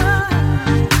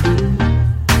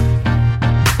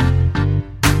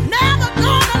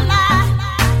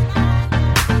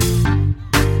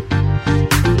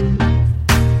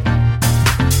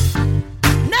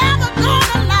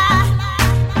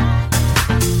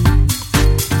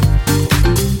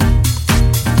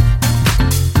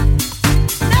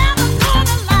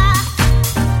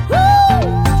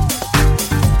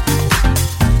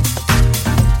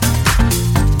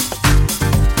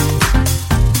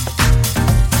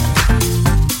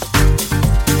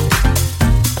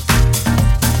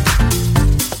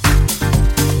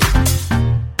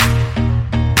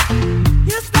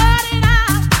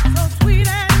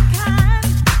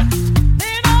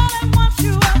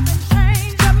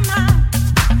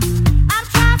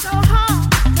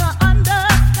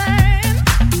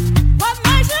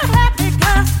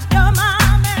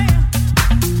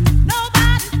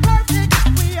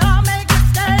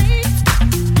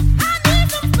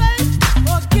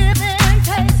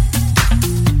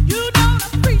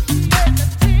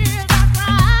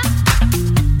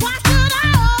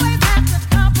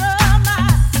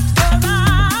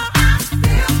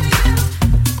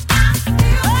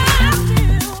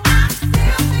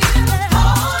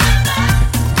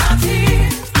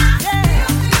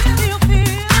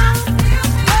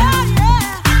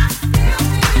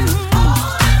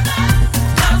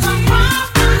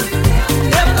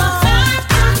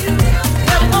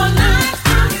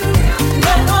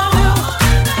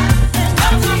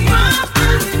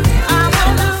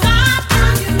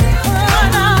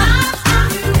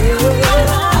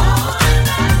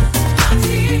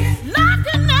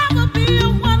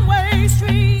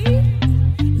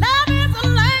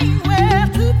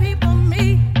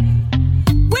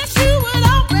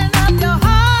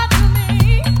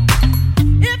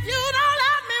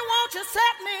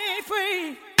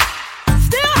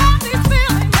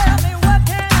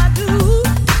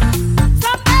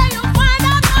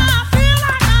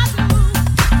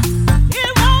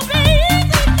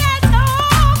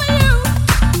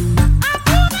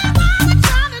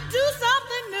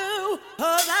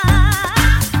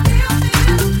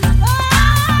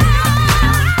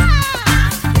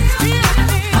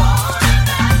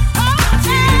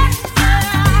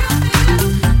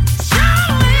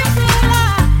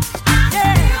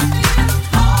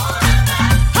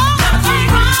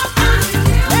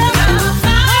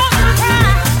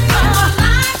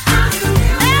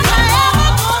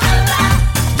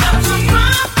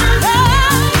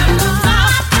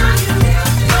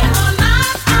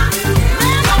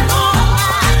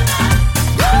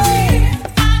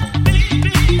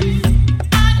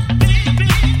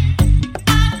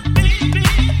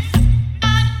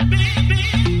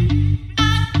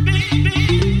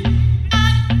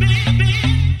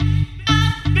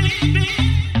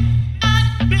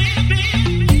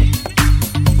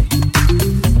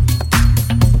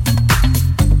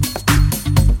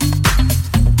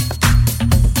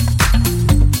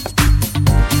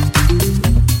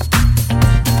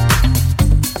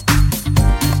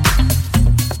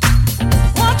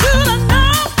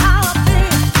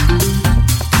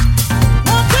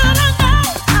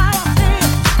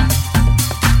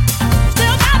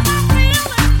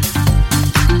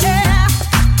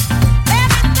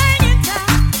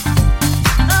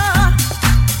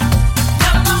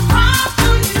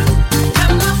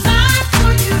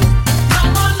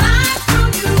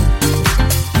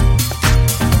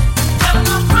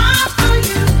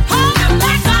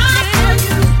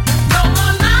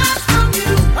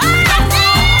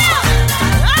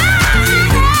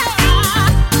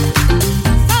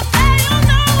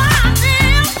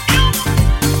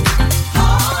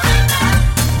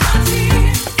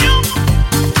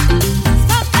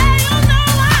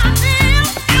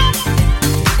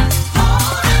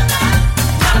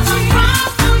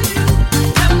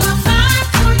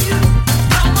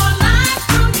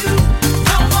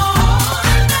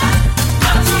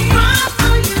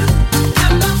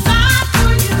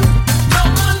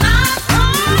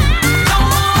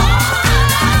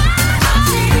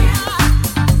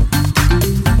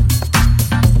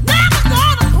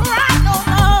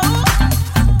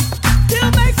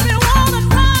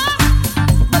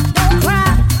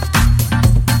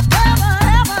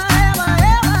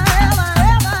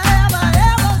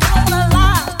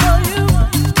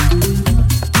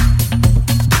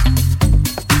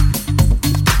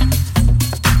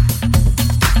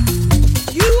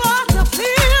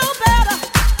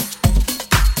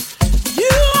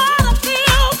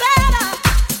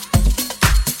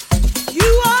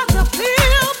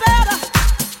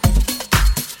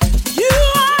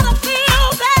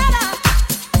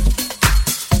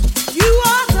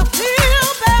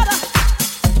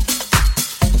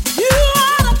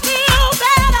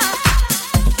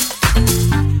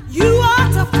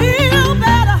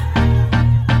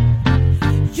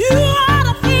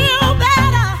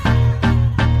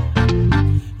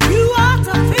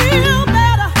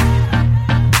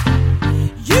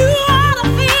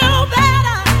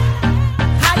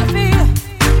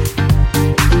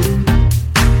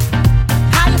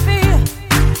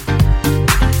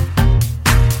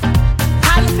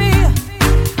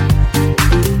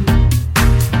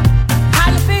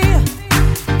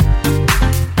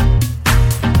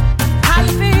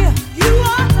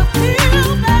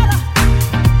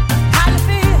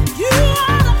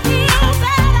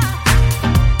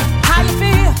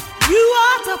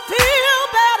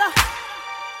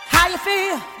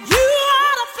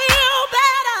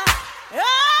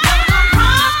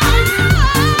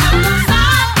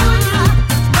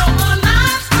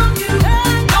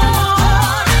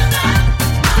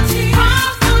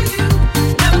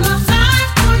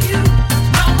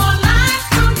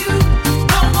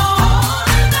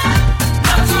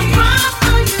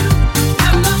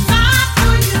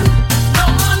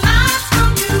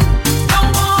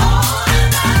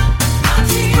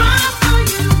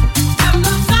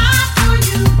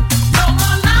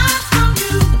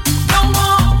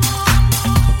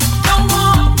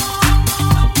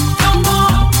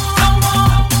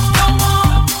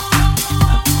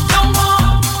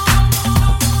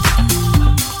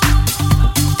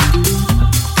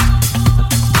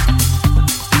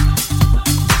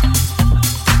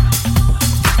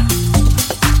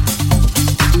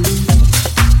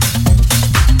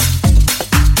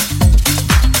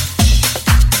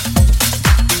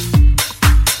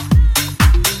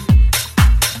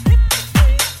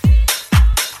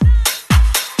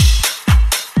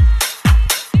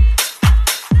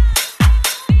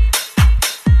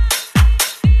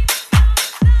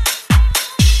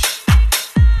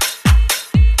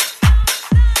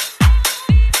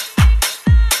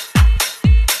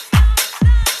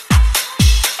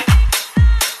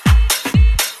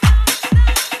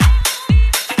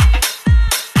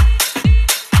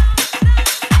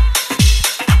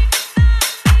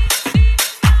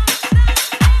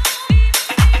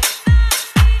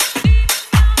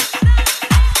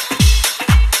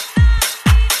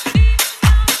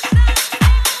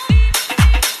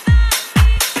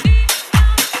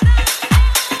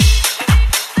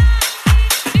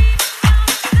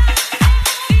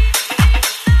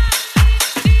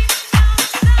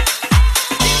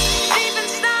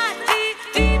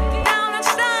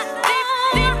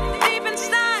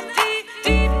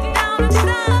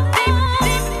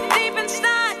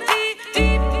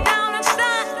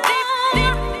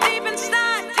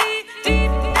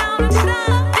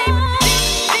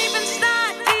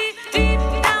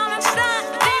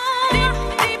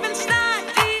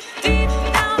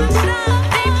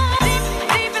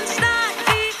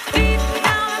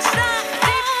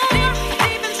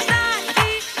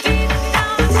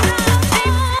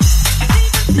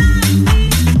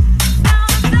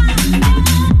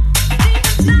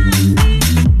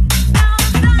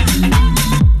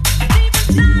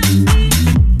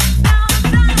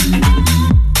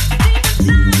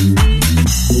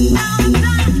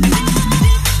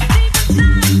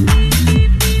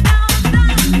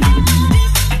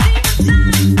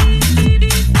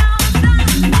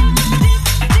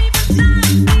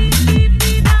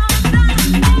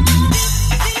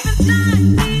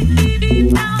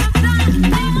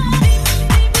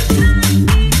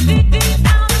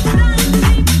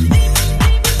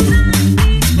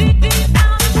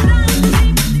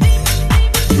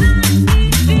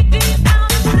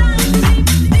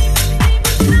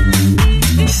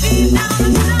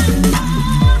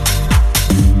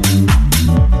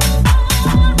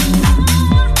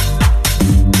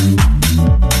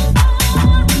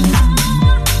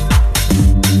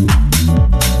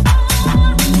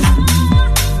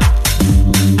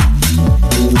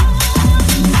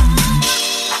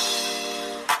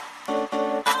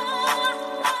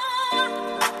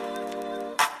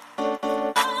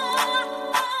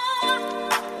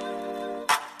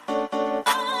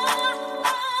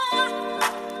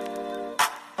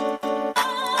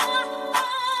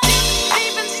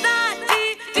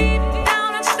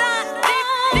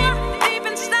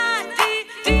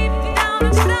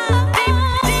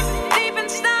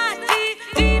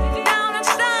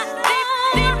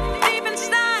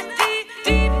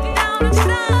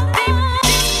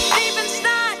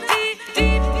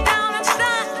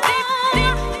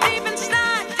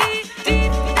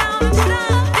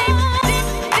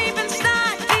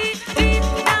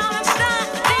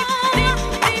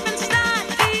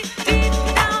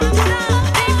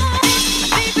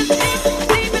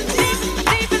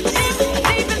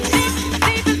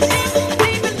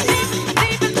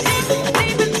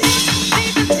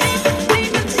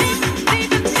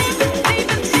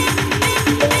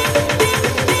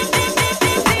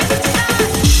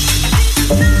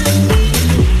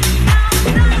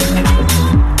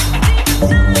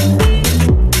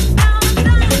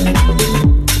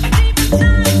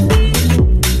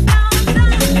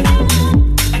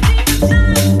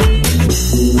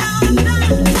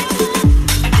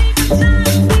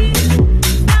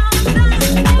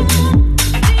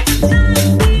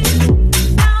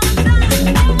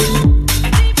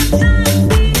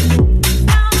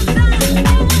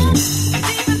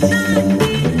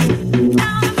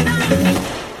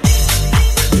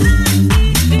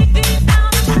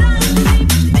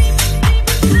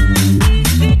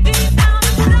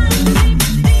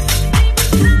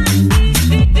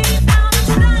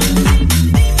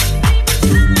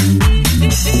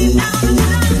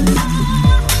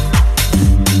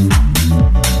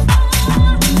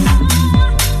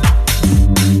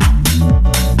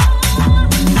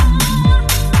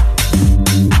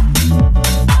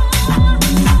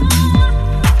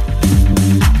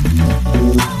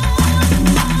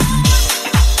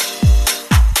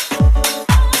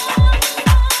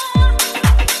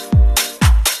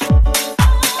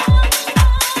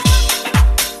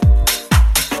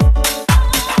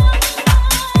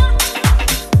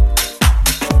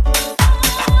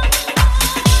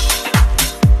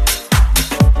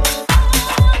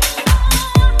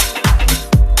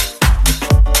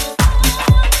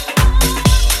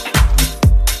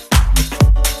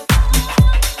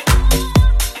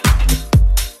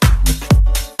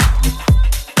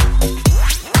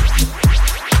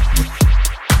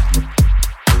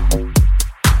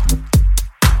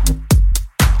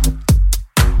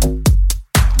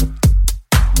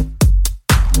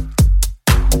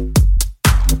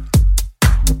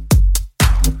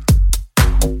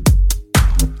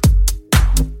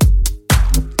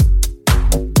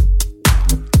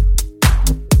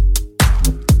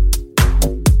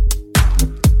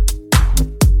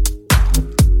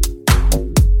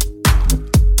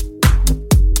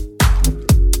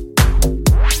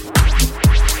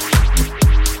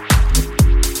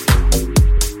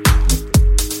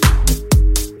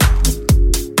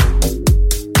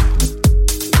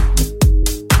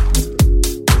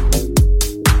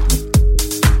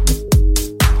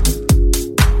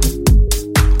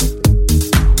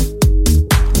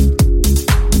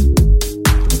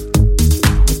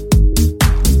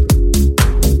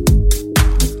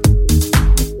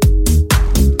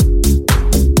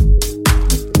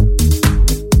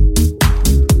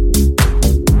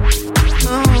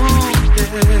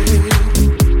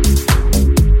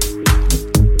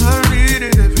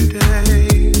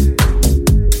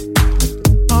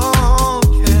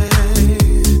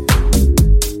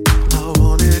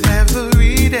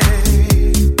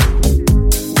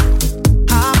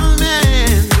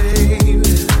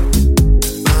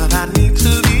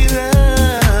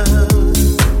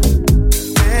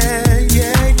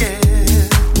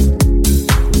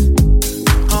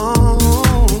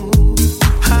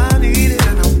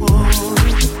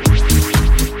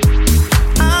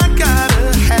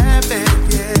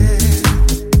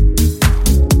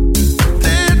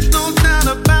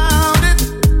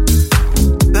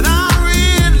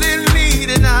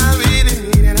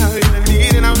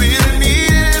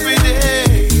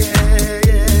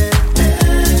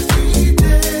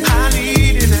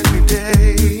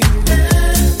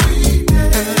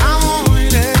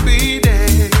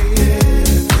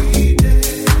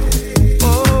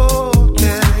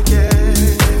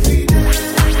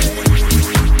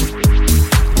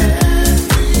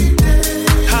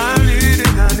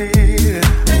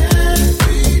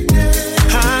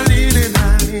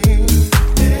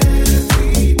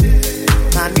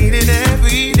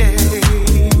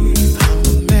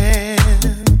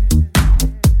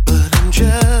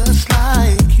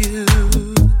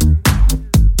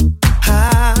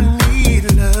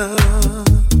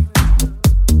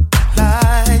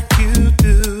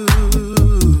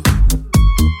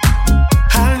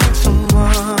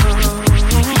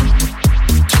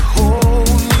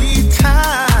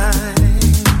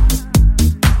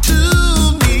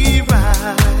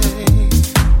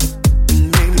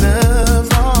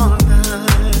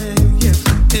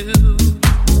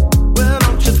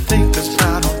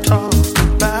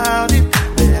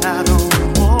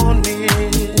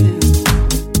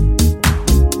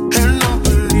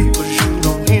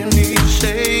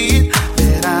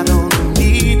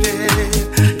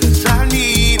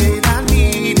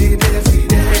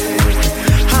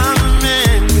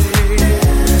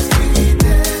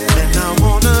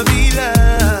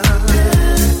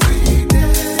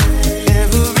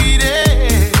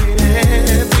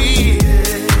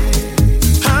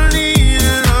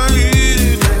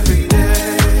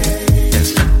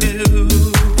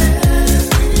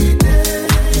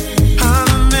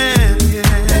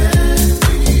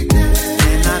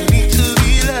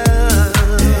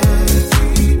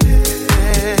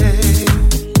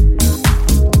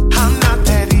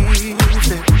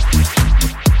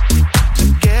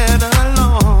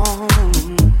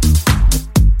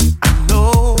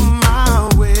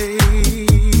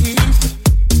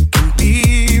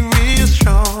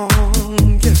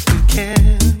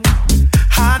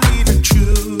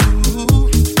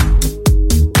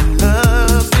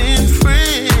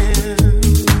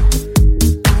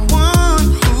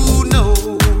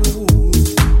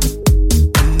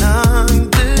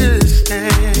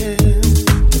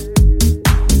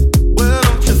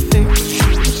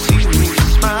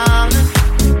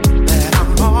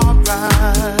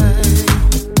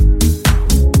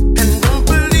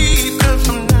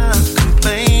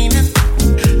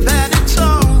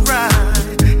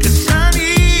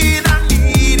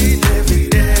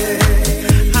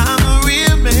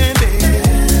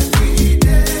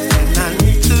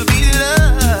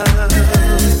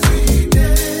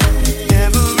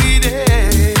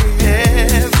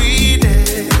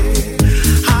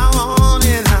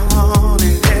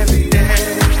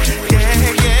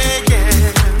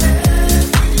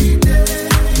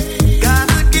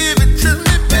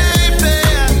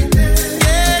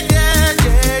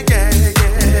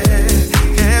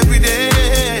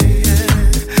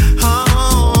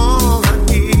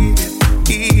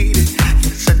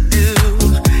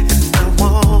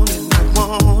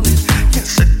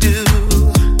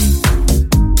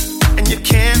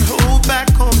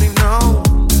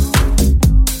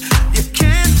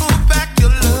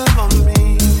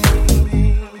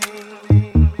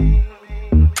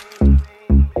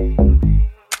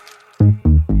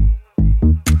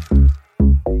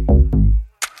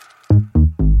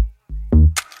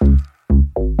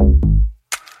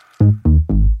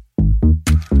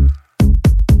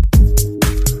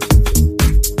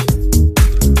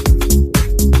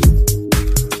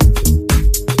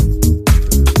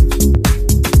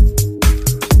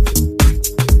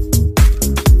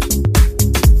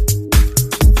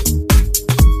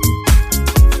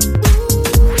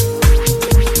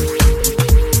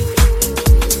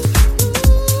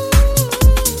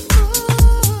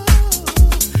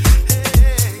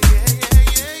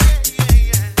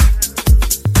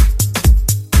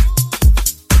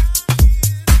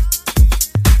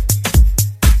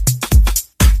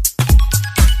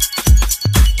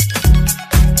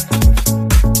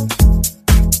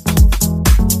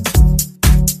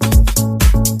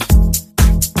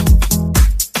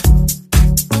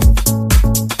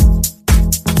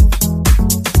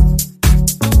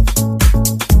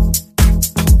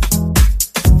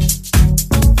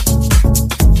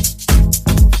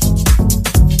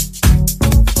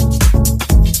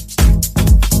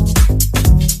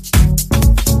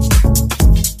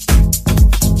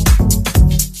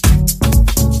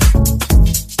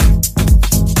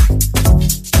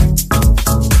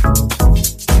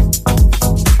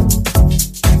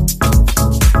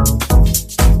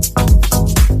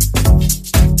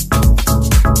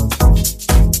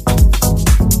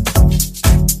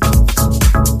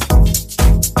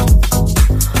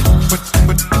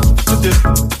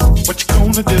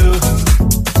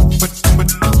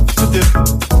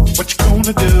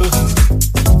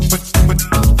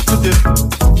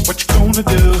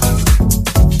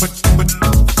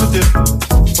 do?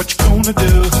 What you gonna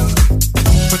do?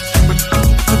 What you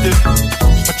gonna do?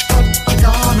 What you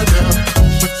gonna do?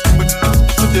 What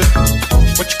you do?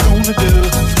 What you gonna do?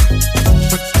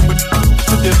 What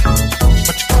you do?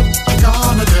 What you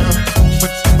gonna do?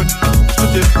 What you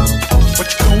do? What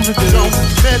you gonna do? Don't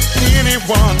let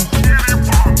anyone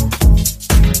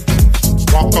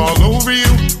walk all over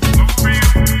you.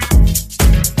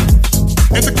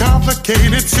 It's a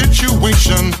complicated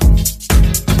situation.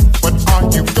 What are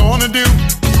you gonna do?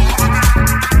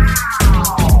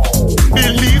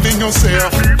 Believe in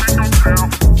yourself.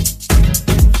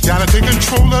 Gotta take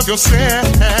control of yourself.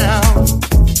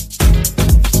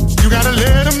 You gotta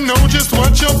let them know just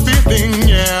what you're feeling,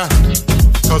 yeah.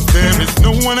 Cause there is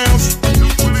no one else,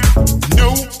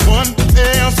 no one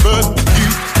else but you.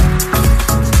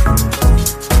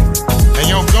 And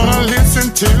you're gonna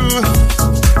listen to,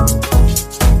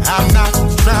 I'm not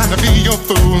trying to be your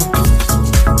fool.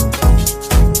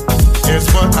 Here's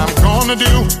what I'm gonna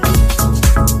do.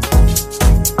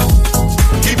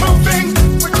 Keep moving,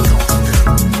 what you gonna do?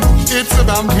 It's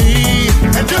about me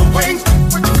and doing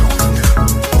what you gonna do.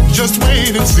 Just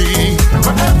wait and see.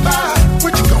 Whatever,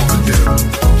 what you gonna do?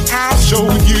 I'll show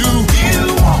you.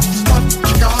 You want what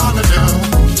you gonna do.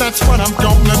 That's what I'm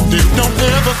gonna do. Don't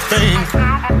ever think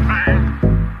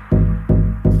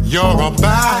you're all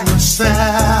by yourself.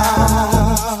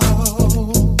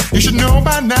 You should know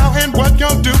by now and what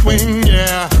you're doing,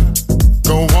 yeah.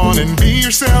 Go on and be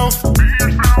yourself.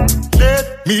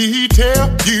 Let me tell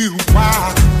you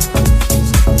why.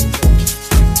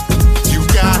 You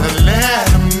gotta let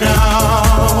them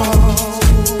know.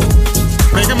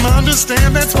 Make them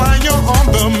understand that's why you're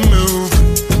on the move.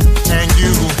 And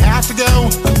you have to go.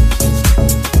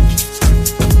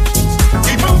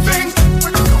 Keep moving.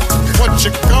 What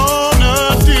you gonna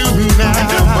do now?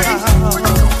 And what you gonna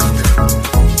do?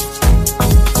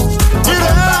 Get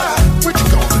up. What you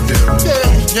gonna do? Yeah,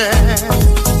 yeah.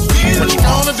 What you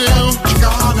gonna do? What you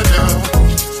gonna do?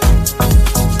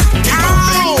 Keep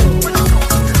moving. What you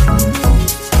gonna do?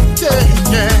 Yeah,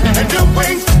 yeah. And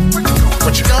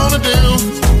what you gonna do?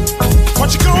 What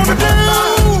you gonna do?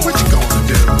 What you gonna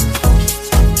do?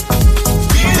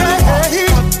 Yeah,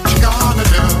 what you gonna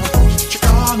do? What you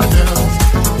gonna do?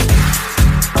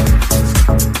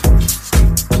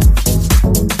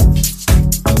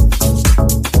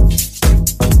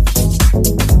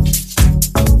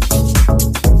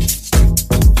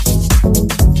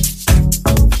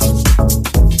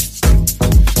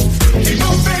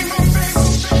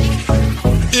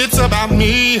 It's about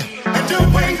me and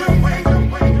doing.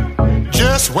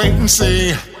 Just wait and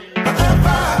see.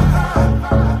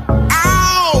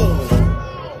 Ow!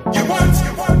 You want.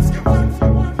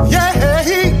 Yeah.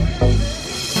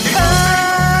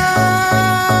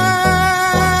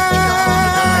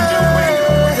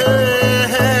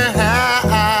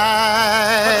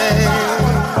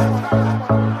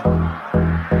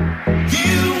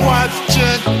 What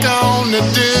you gonna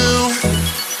do?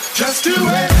 Just do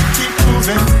it. Keep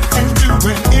moving and do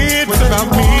it. It's about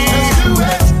me. Just do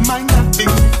it. Might not be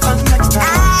the next time.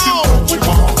 Do what you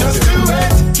want. Just do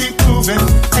it. Keep moving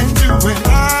and do it.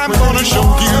 I'm gonna show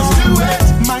you. Just do it.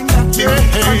 Might not be the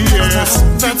next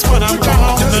time. That's what I'm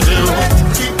gonna do.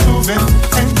 Keep moving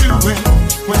and do it.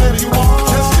 Whatever you want.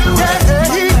 Just do it.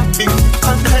 Might not be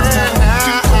the next time.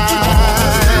 Do what you want.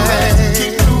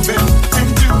 Keep moving and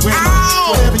do it.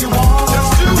 Whatever you want.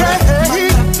 Just do it. Might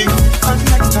not be the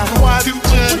next time. What you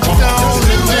gonna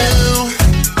do?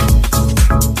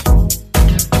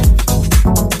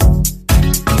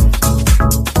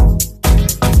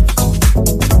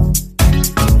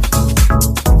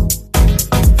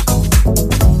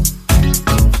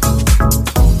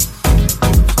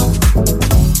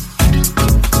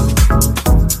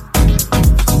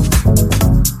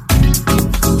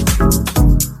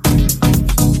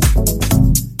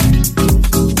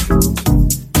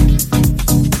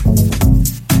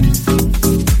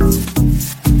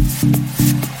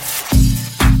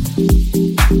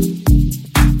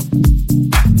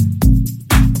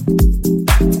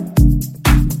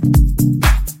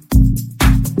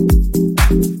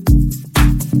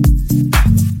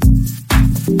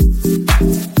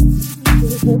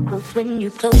 When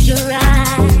you close your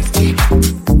eyes, when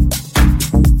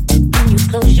you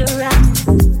close your eyes,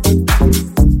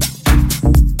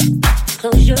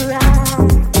 close your eyes,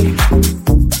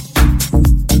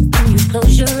 when you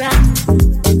close your eyes,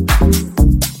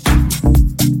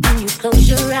 when you close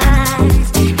your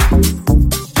eyes,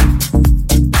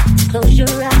 close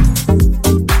your eyes,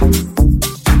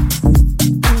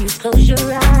 when you close your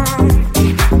eyes,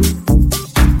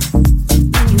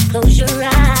 when you close your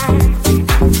eyes.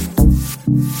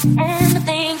 And the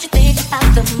things you think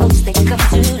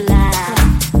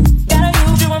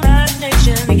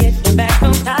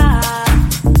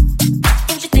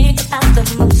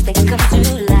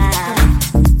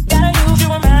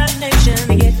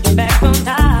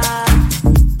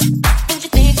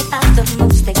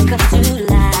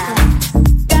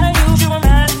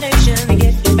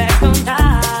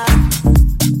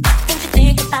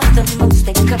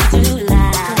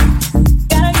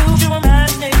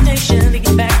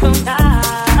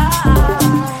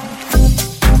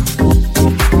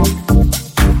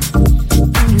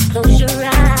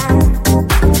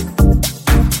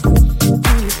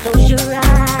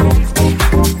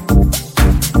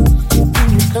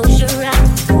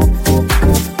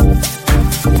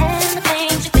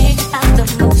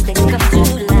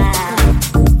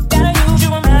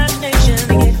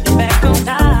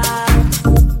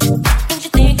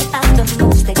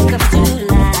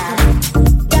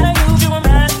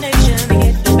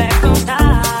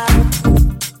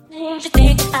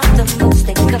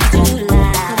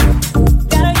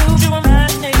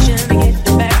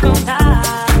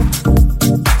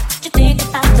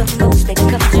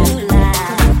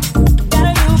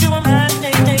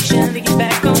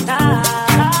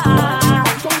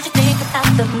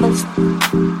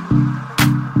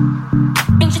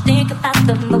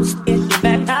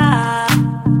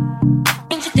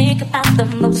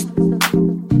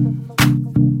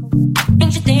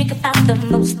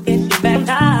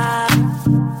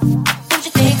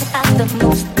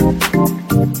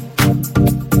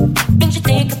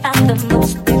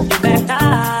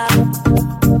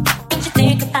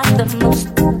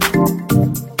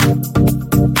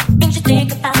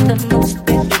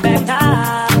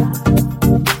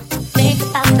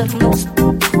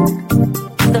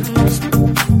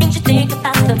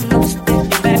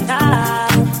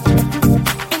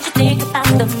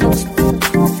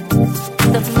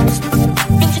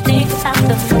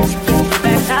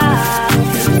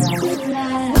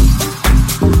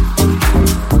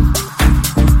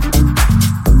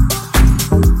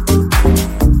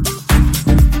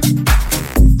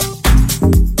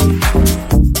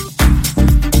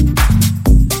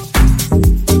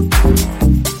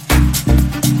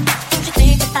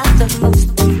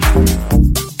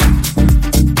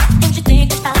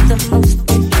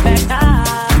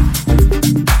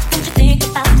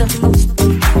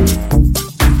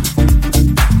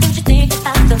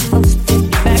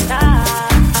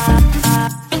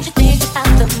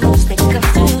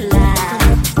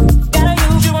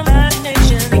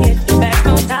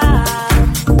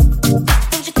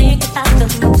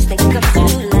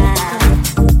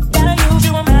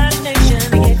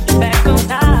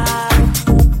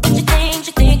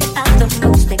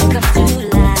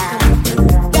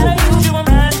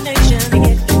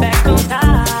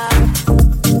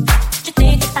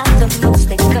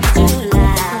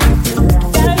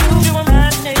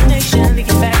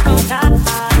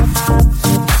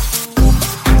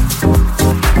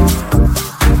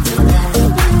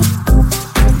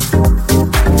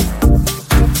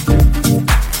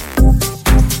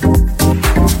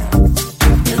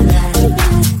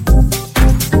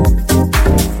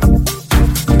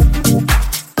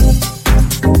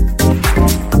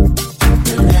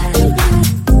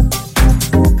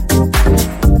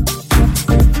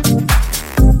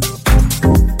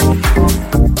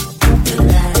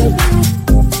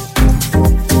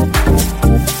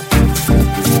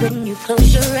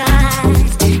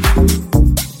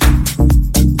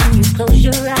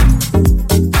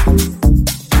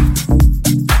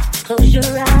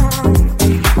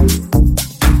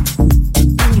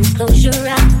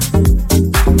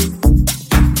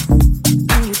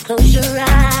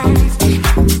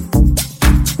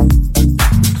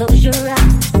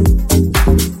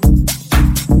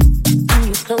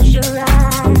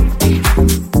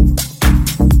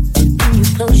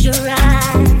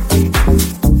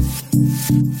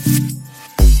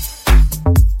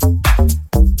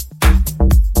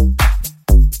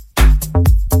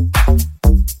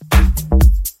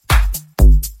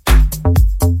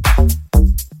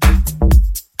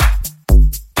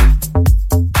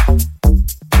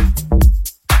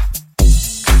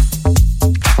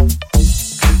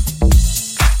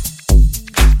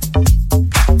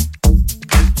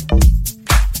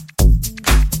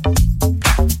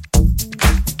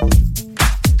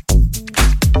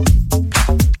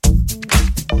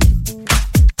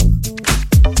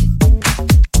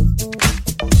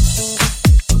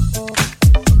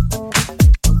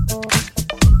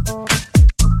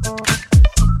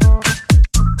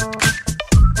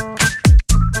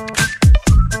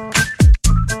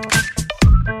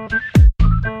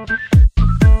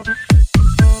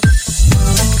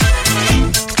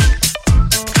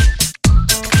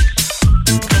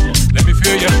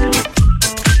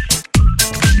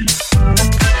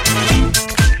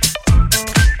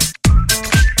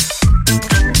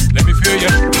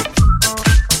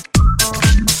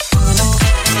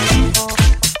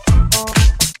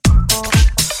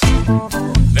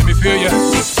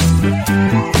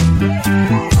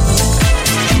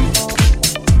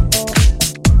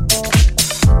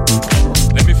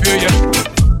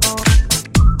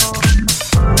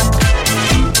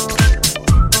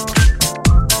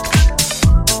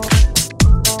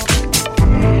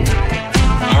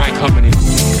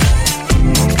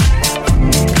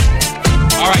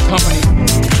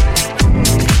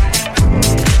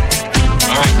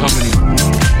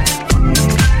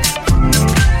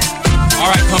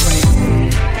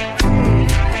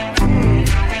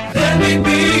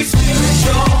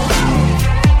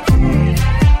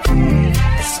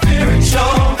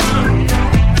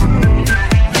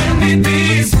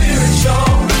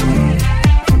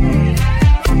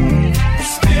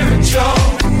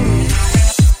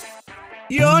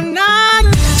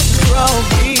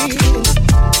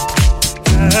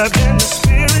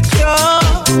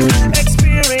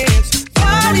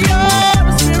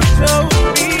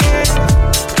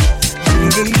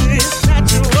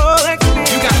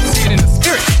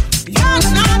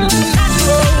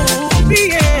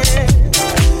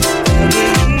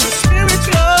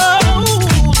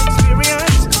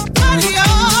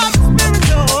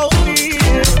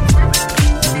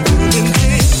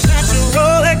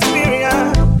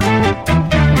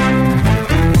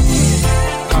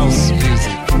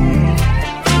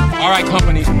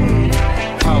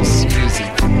House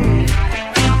music.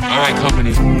 Alright,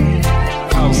 company.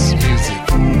 House music.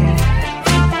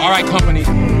 Alright, company.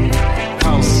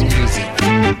 House music.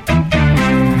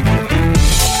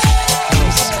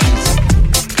 House music.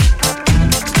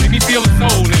 Make me feel the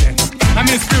soul in it. How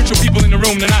many spiritual people in the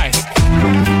room tonight?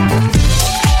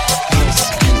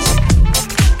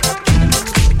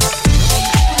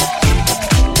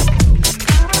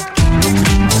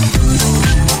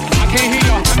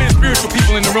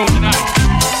 People in the room tonight.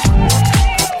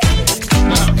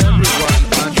 Not everyone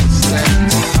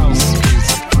understands house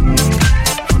music.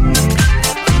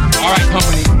 Alright,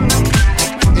 company.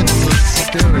 It's a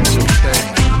spiritual thing.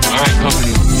 Alright,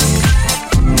 company.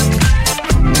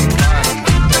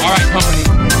 Alright, company.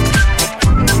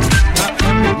 Not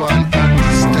everyone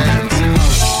understands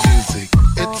house music.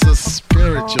 It's a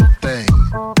spiritual thing,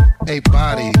 a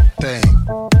body thing,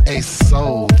 a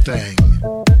soul thing.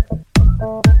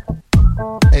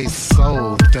 A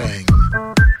soul thing.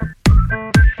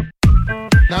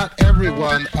 Not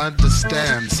everyone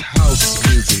understands house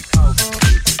music.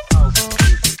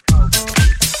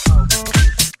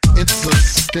 It's a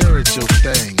spiritual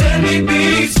thing. Let me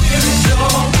be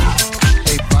spiritual.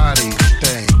 A body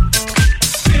thing.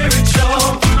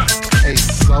 Spiritual. A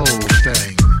soul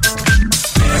thing.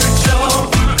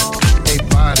 Spiritual. A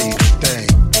body thing.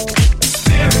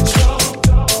 Spiritual.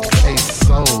 A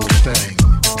soul thing.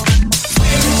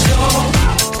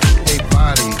 A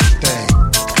body thing.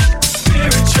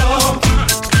 Spiritual.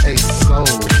 A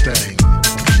soul thing.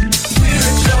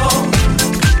 Spiritual.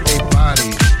 A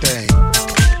body thing.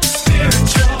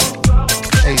 Spiritual.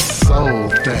 A soul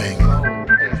thing.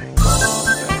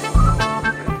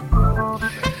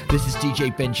 This is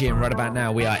DJ Benji, and right about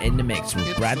now we are in the mix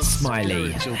with Brad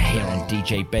Smiley here on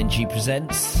DJ Benji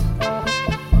Presents.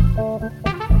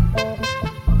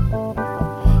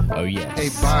 Oh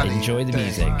yes, enjoy the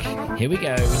music. Here we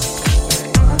go.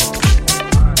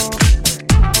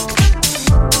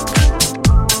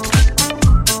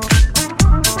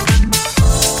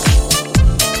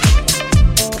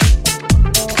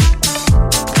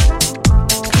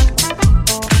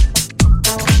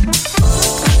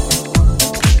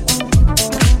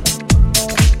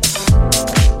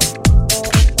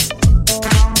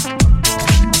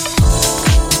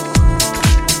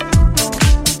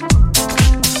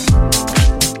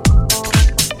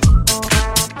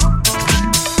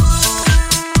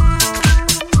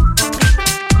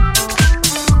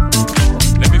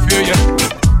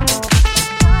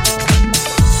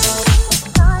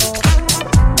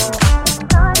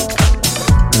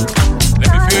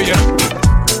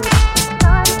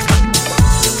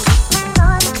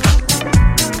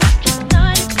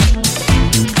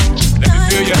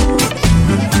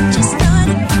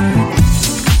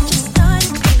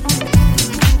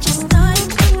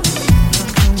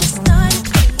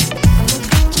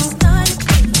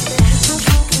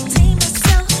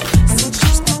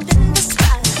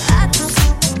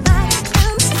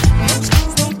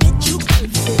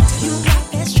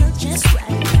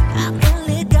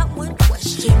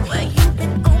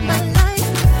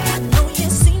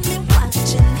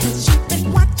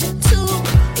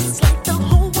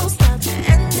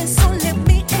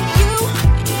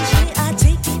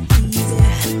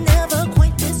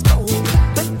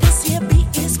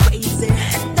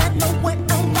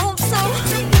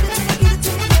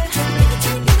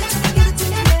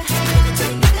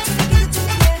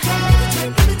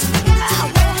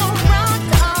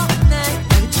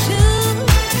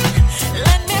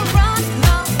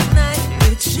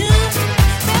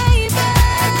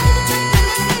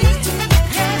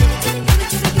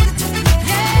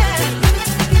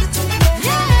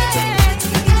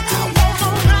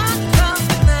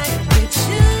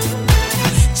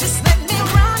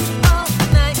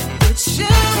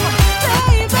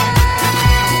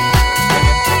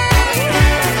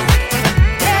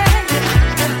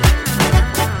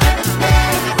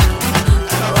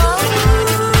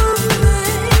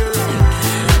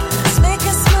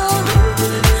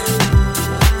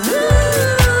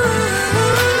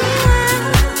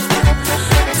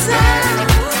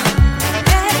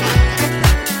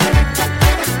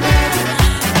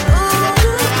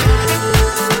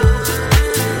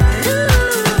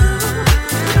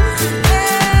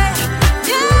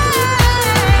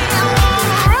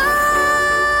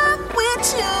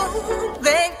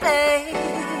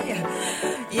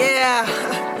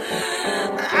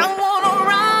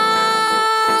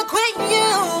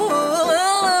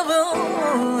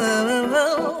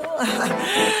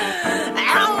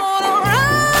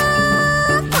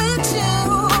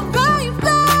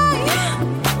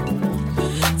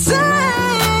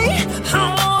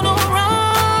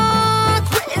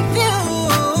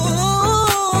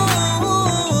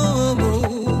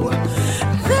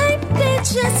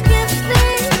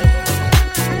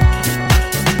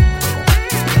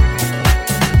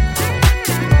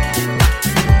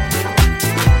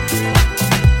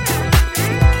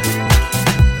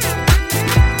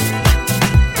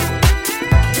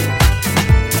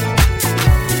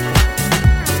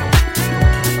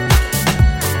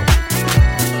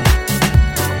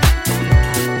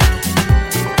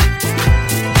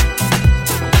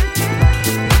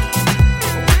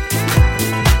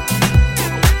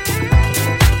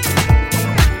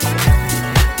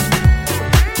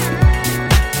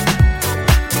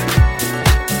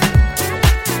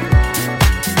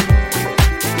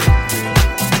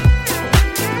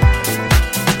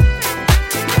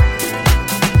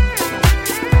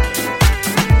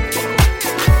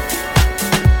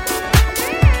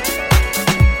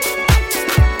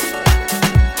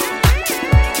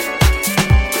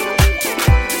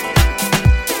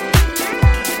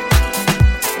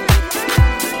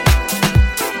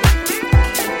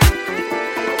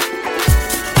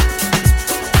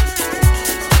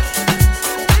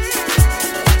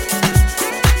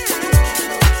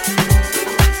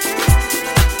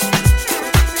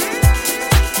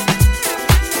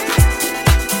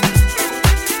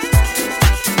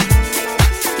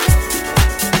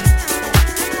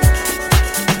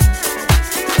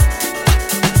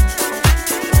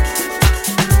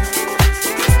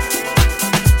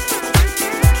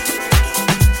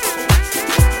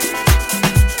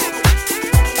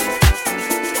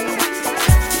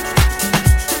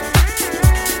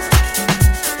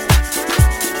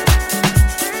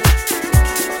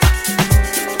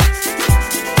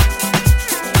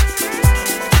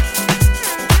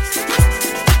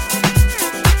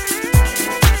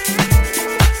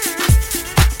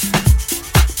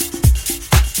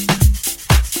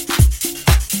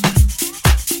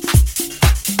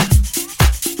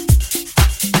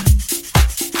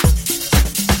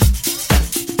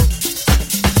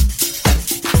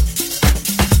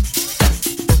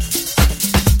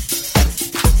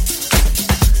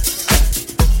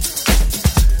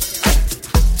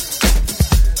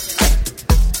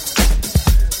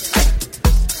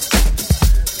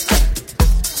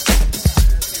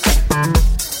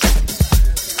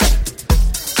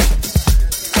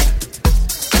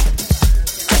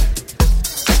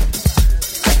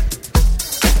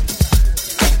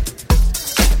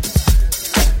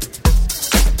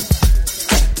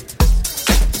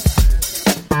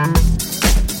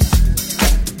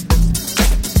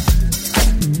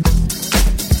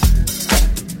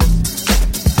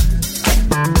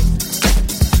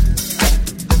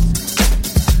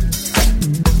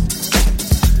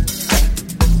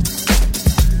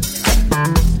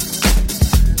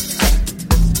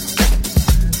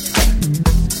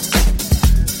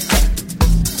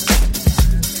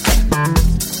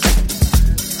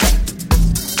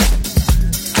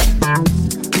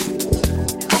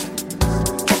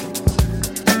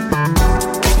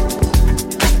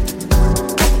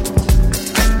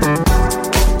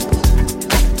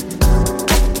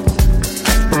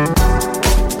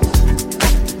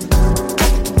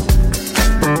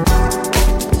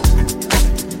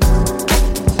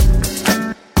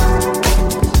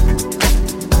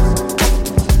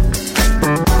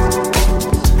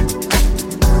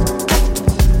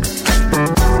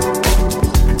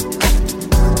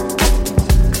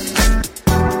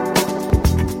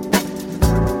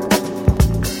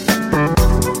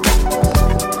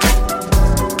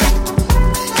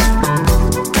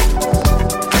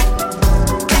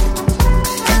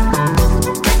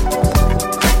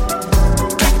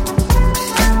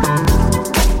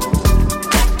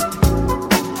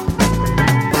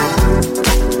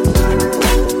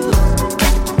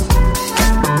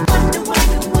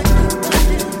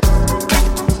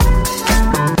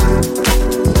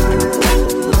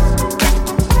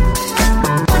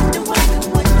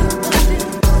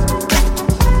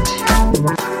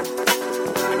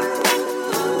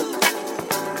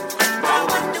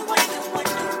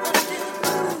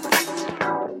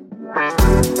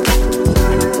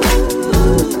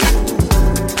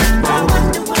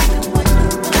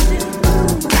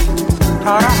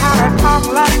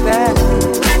 talk like that.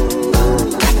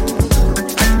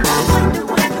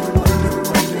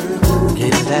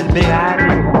 Get that big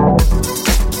idea.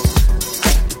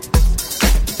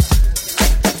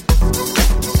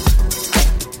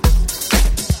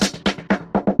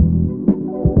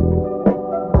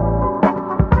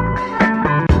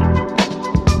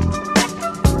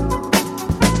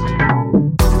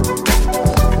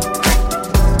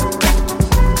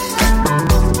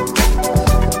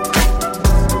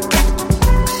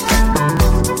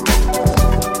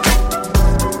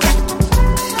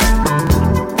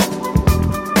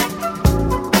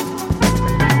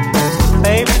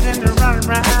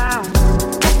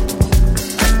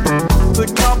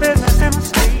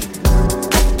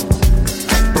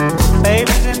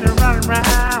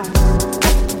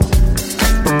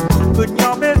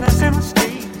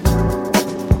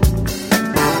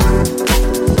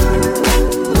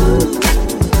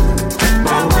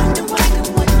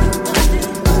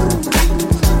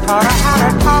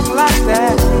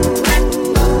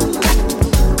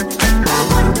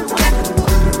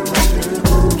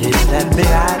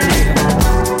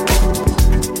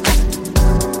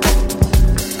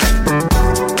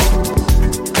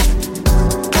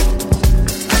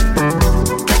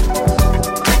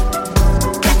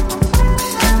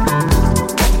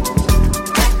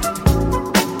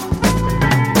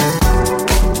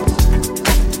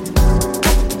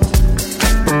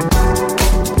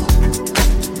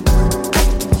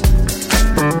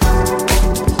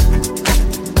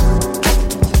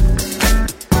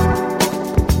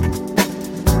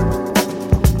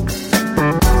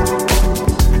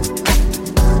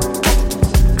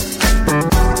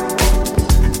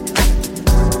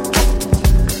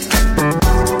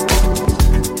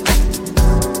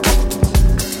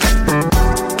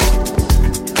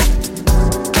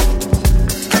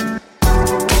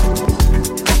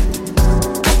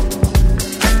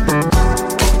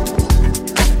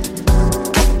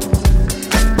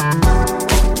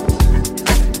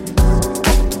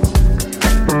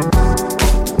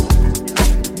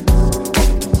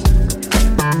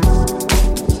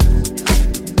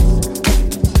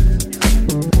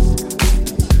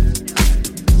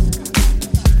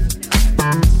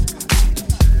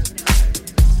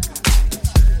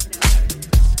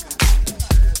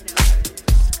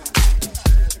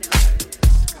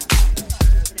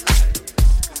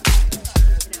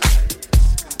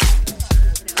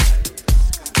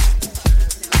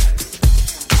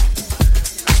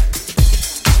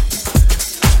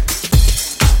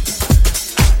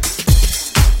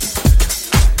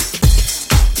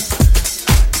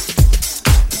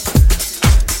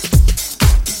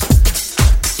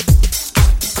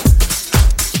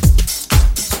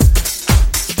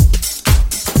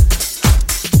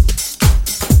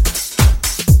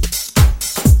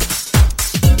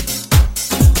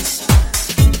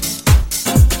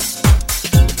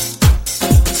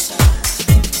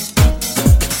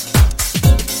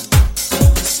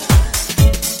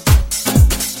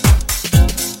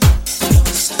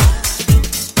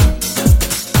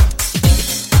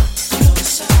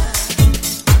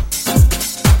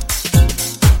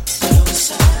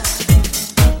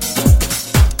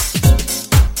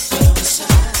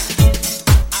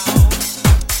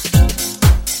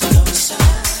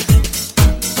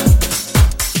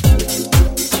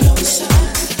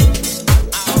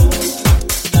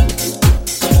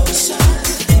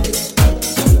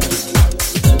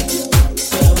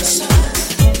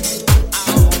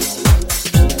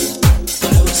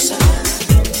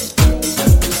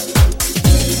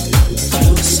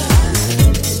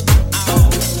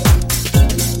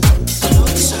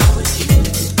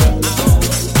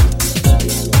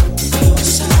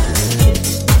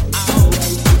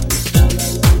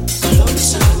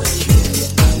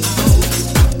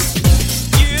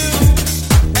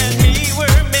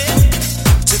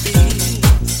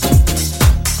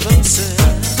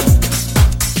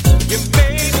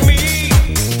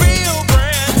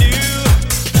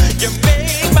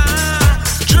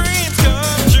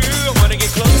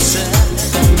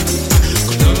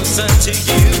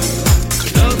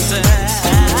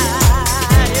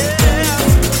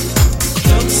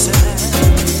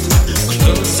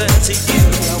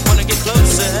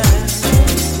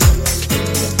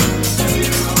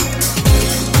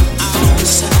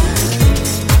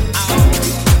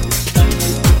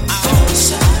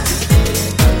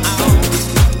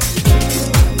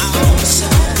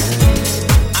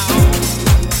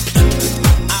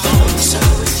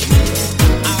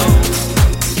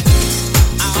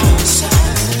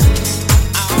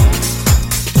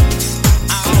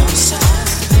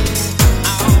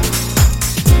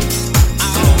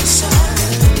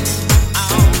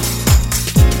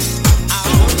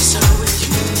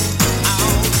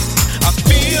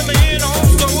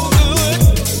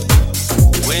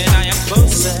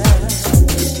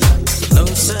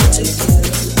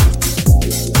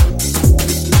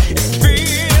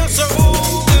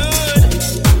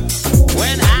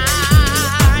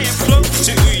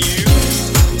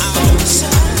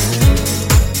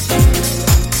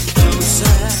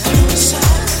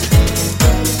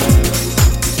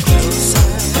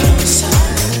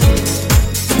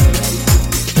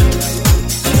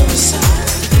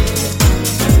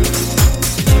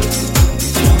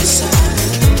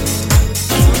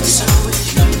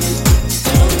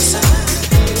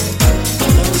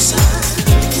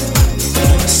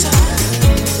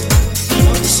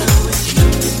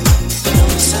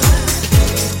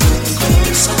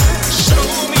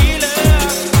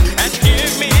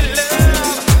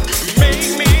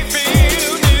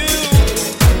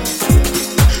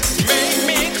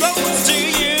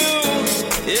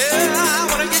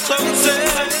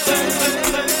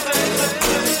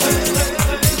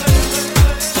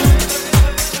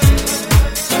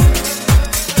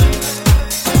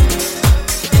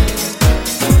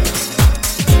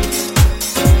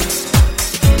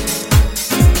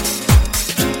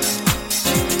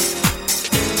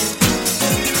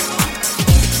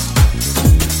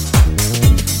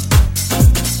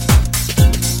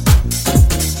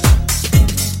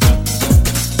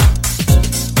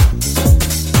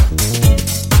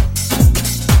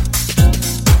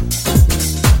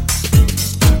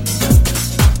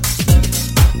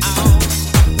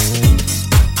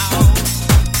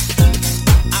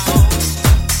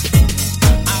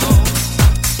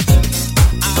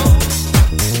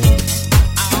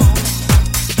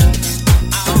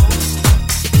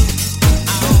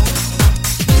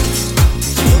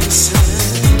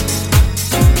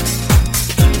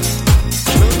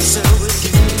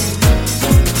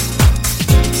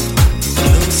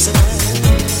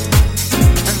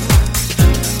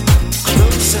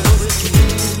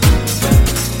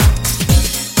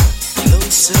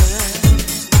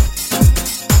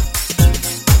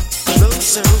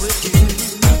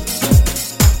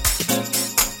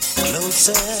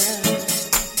 closer,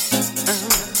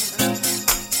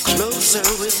 closer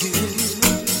with you.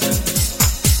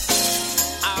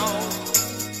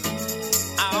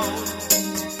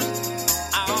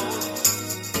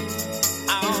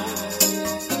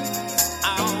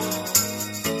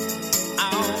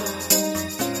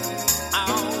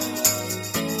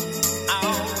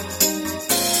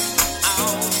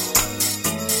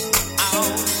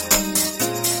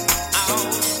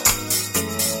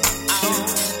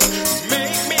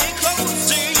 Make me close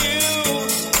to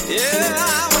you. Yeah,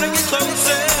 I wanna get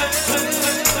closer.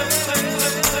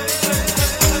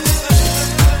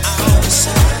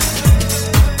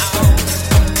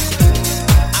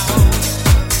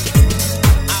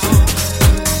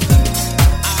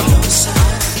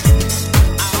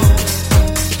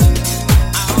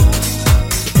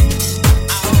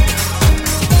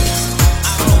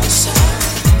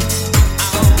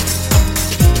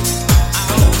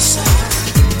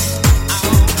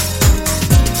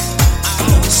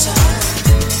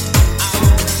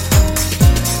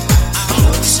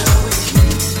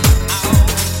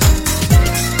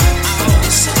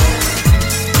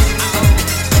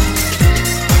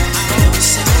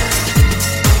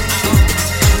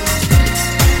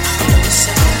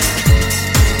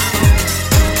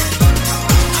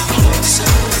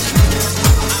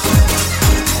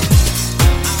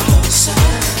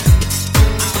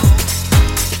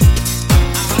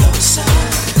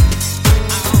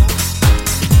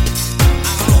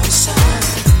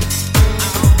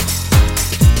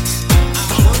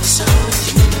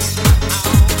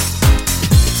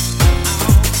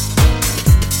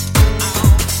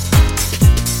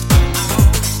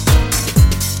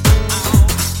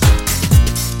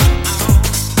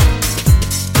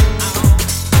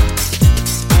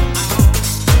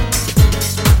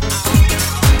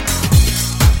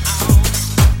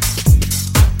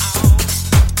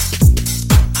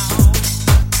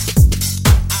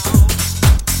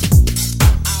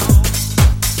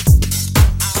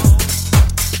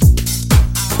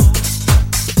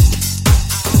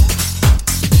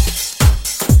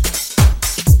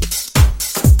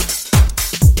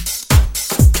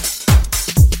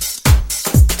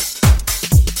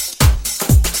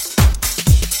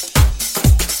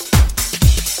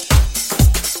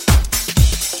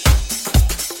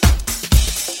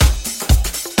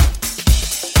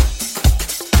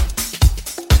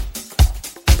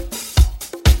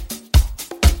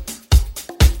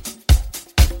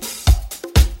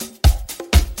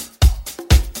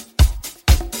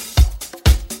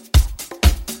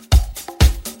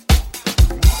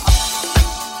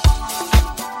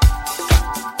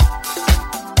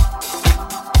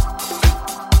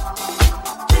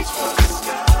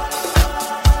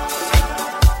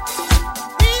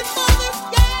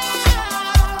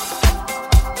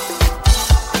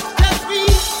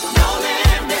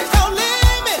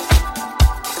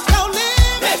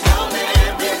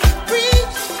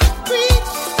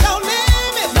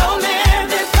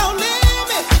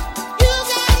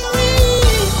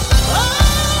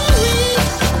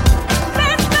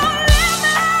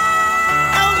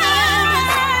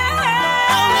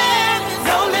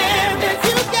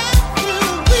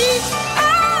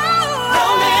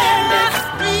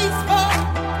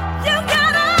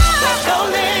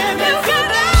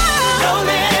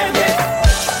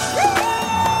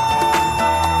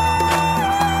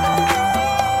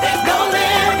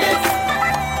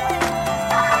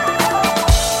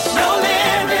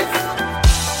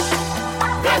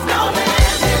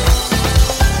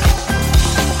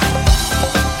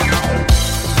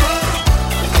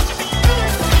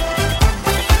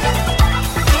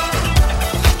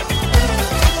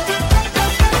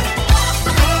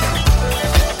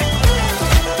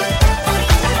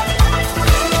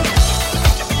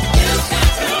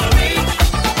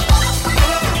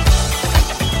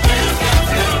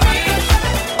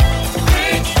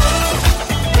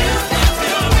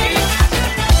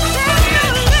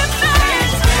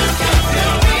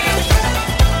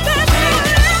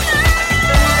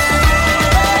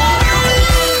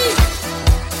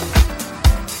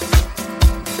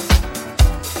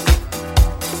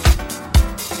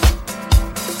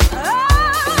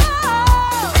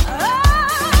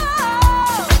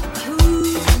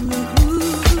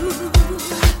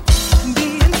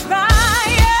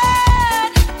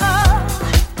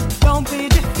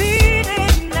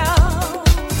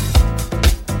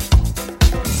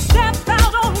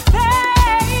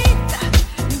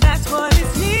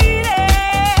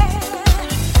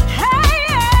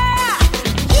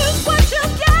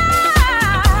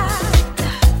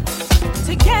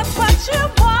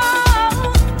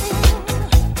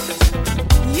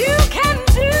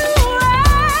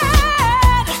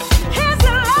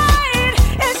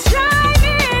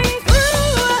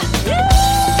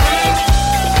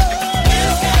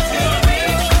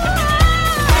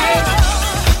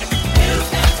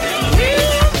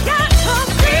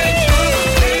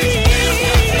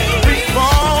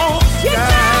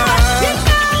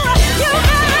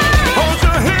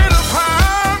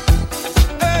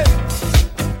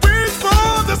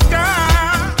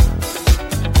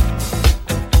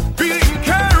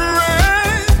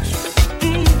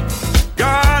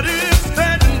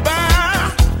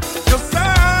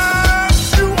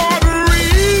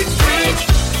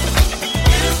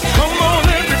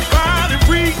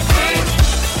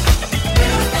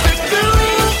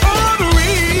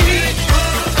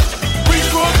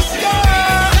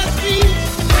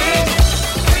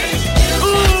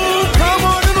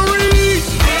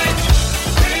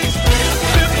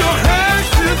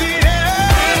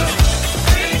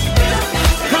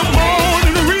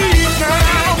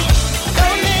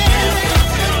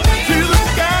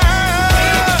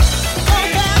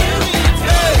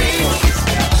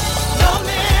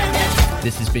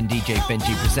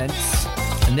 Benji Presents.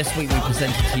 And this week we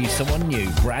presented to you someone new,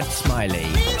 Brad Smiley.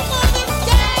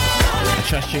 I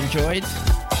trust you enjoyed.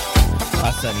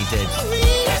 I certainly did.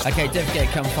 Okay, don't forget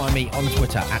to come find me on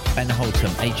Twitter at Ben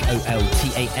Holtam,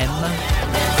 Holtam.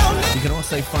 You can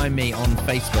also find me on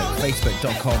Facebook,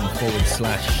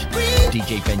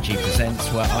 facebook.com/DJ Benji Presents,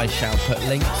 where I shall put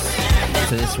links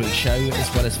to this week's show as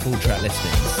well as full track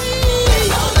listings.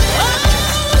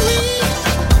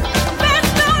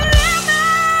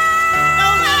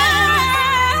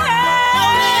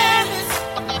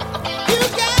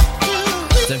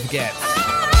 Don't forget,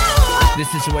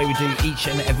 this is the way we do each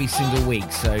and every single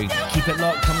week, so keep it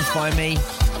locked, come and find me,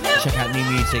 check out new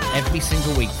music every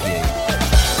single week for you.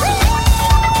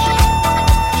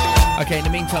 Okay, in the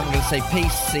meantime, I'm going to say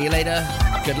peace, see you later,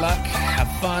 good luck,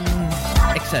 have fun,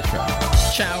 etc.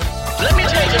 Ciao. Let me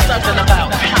tell you something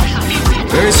about house music.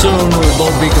 Very soon we'll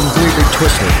both be completely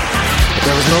twisted, but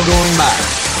there was no going back.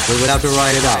 We would have to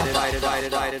ride it out.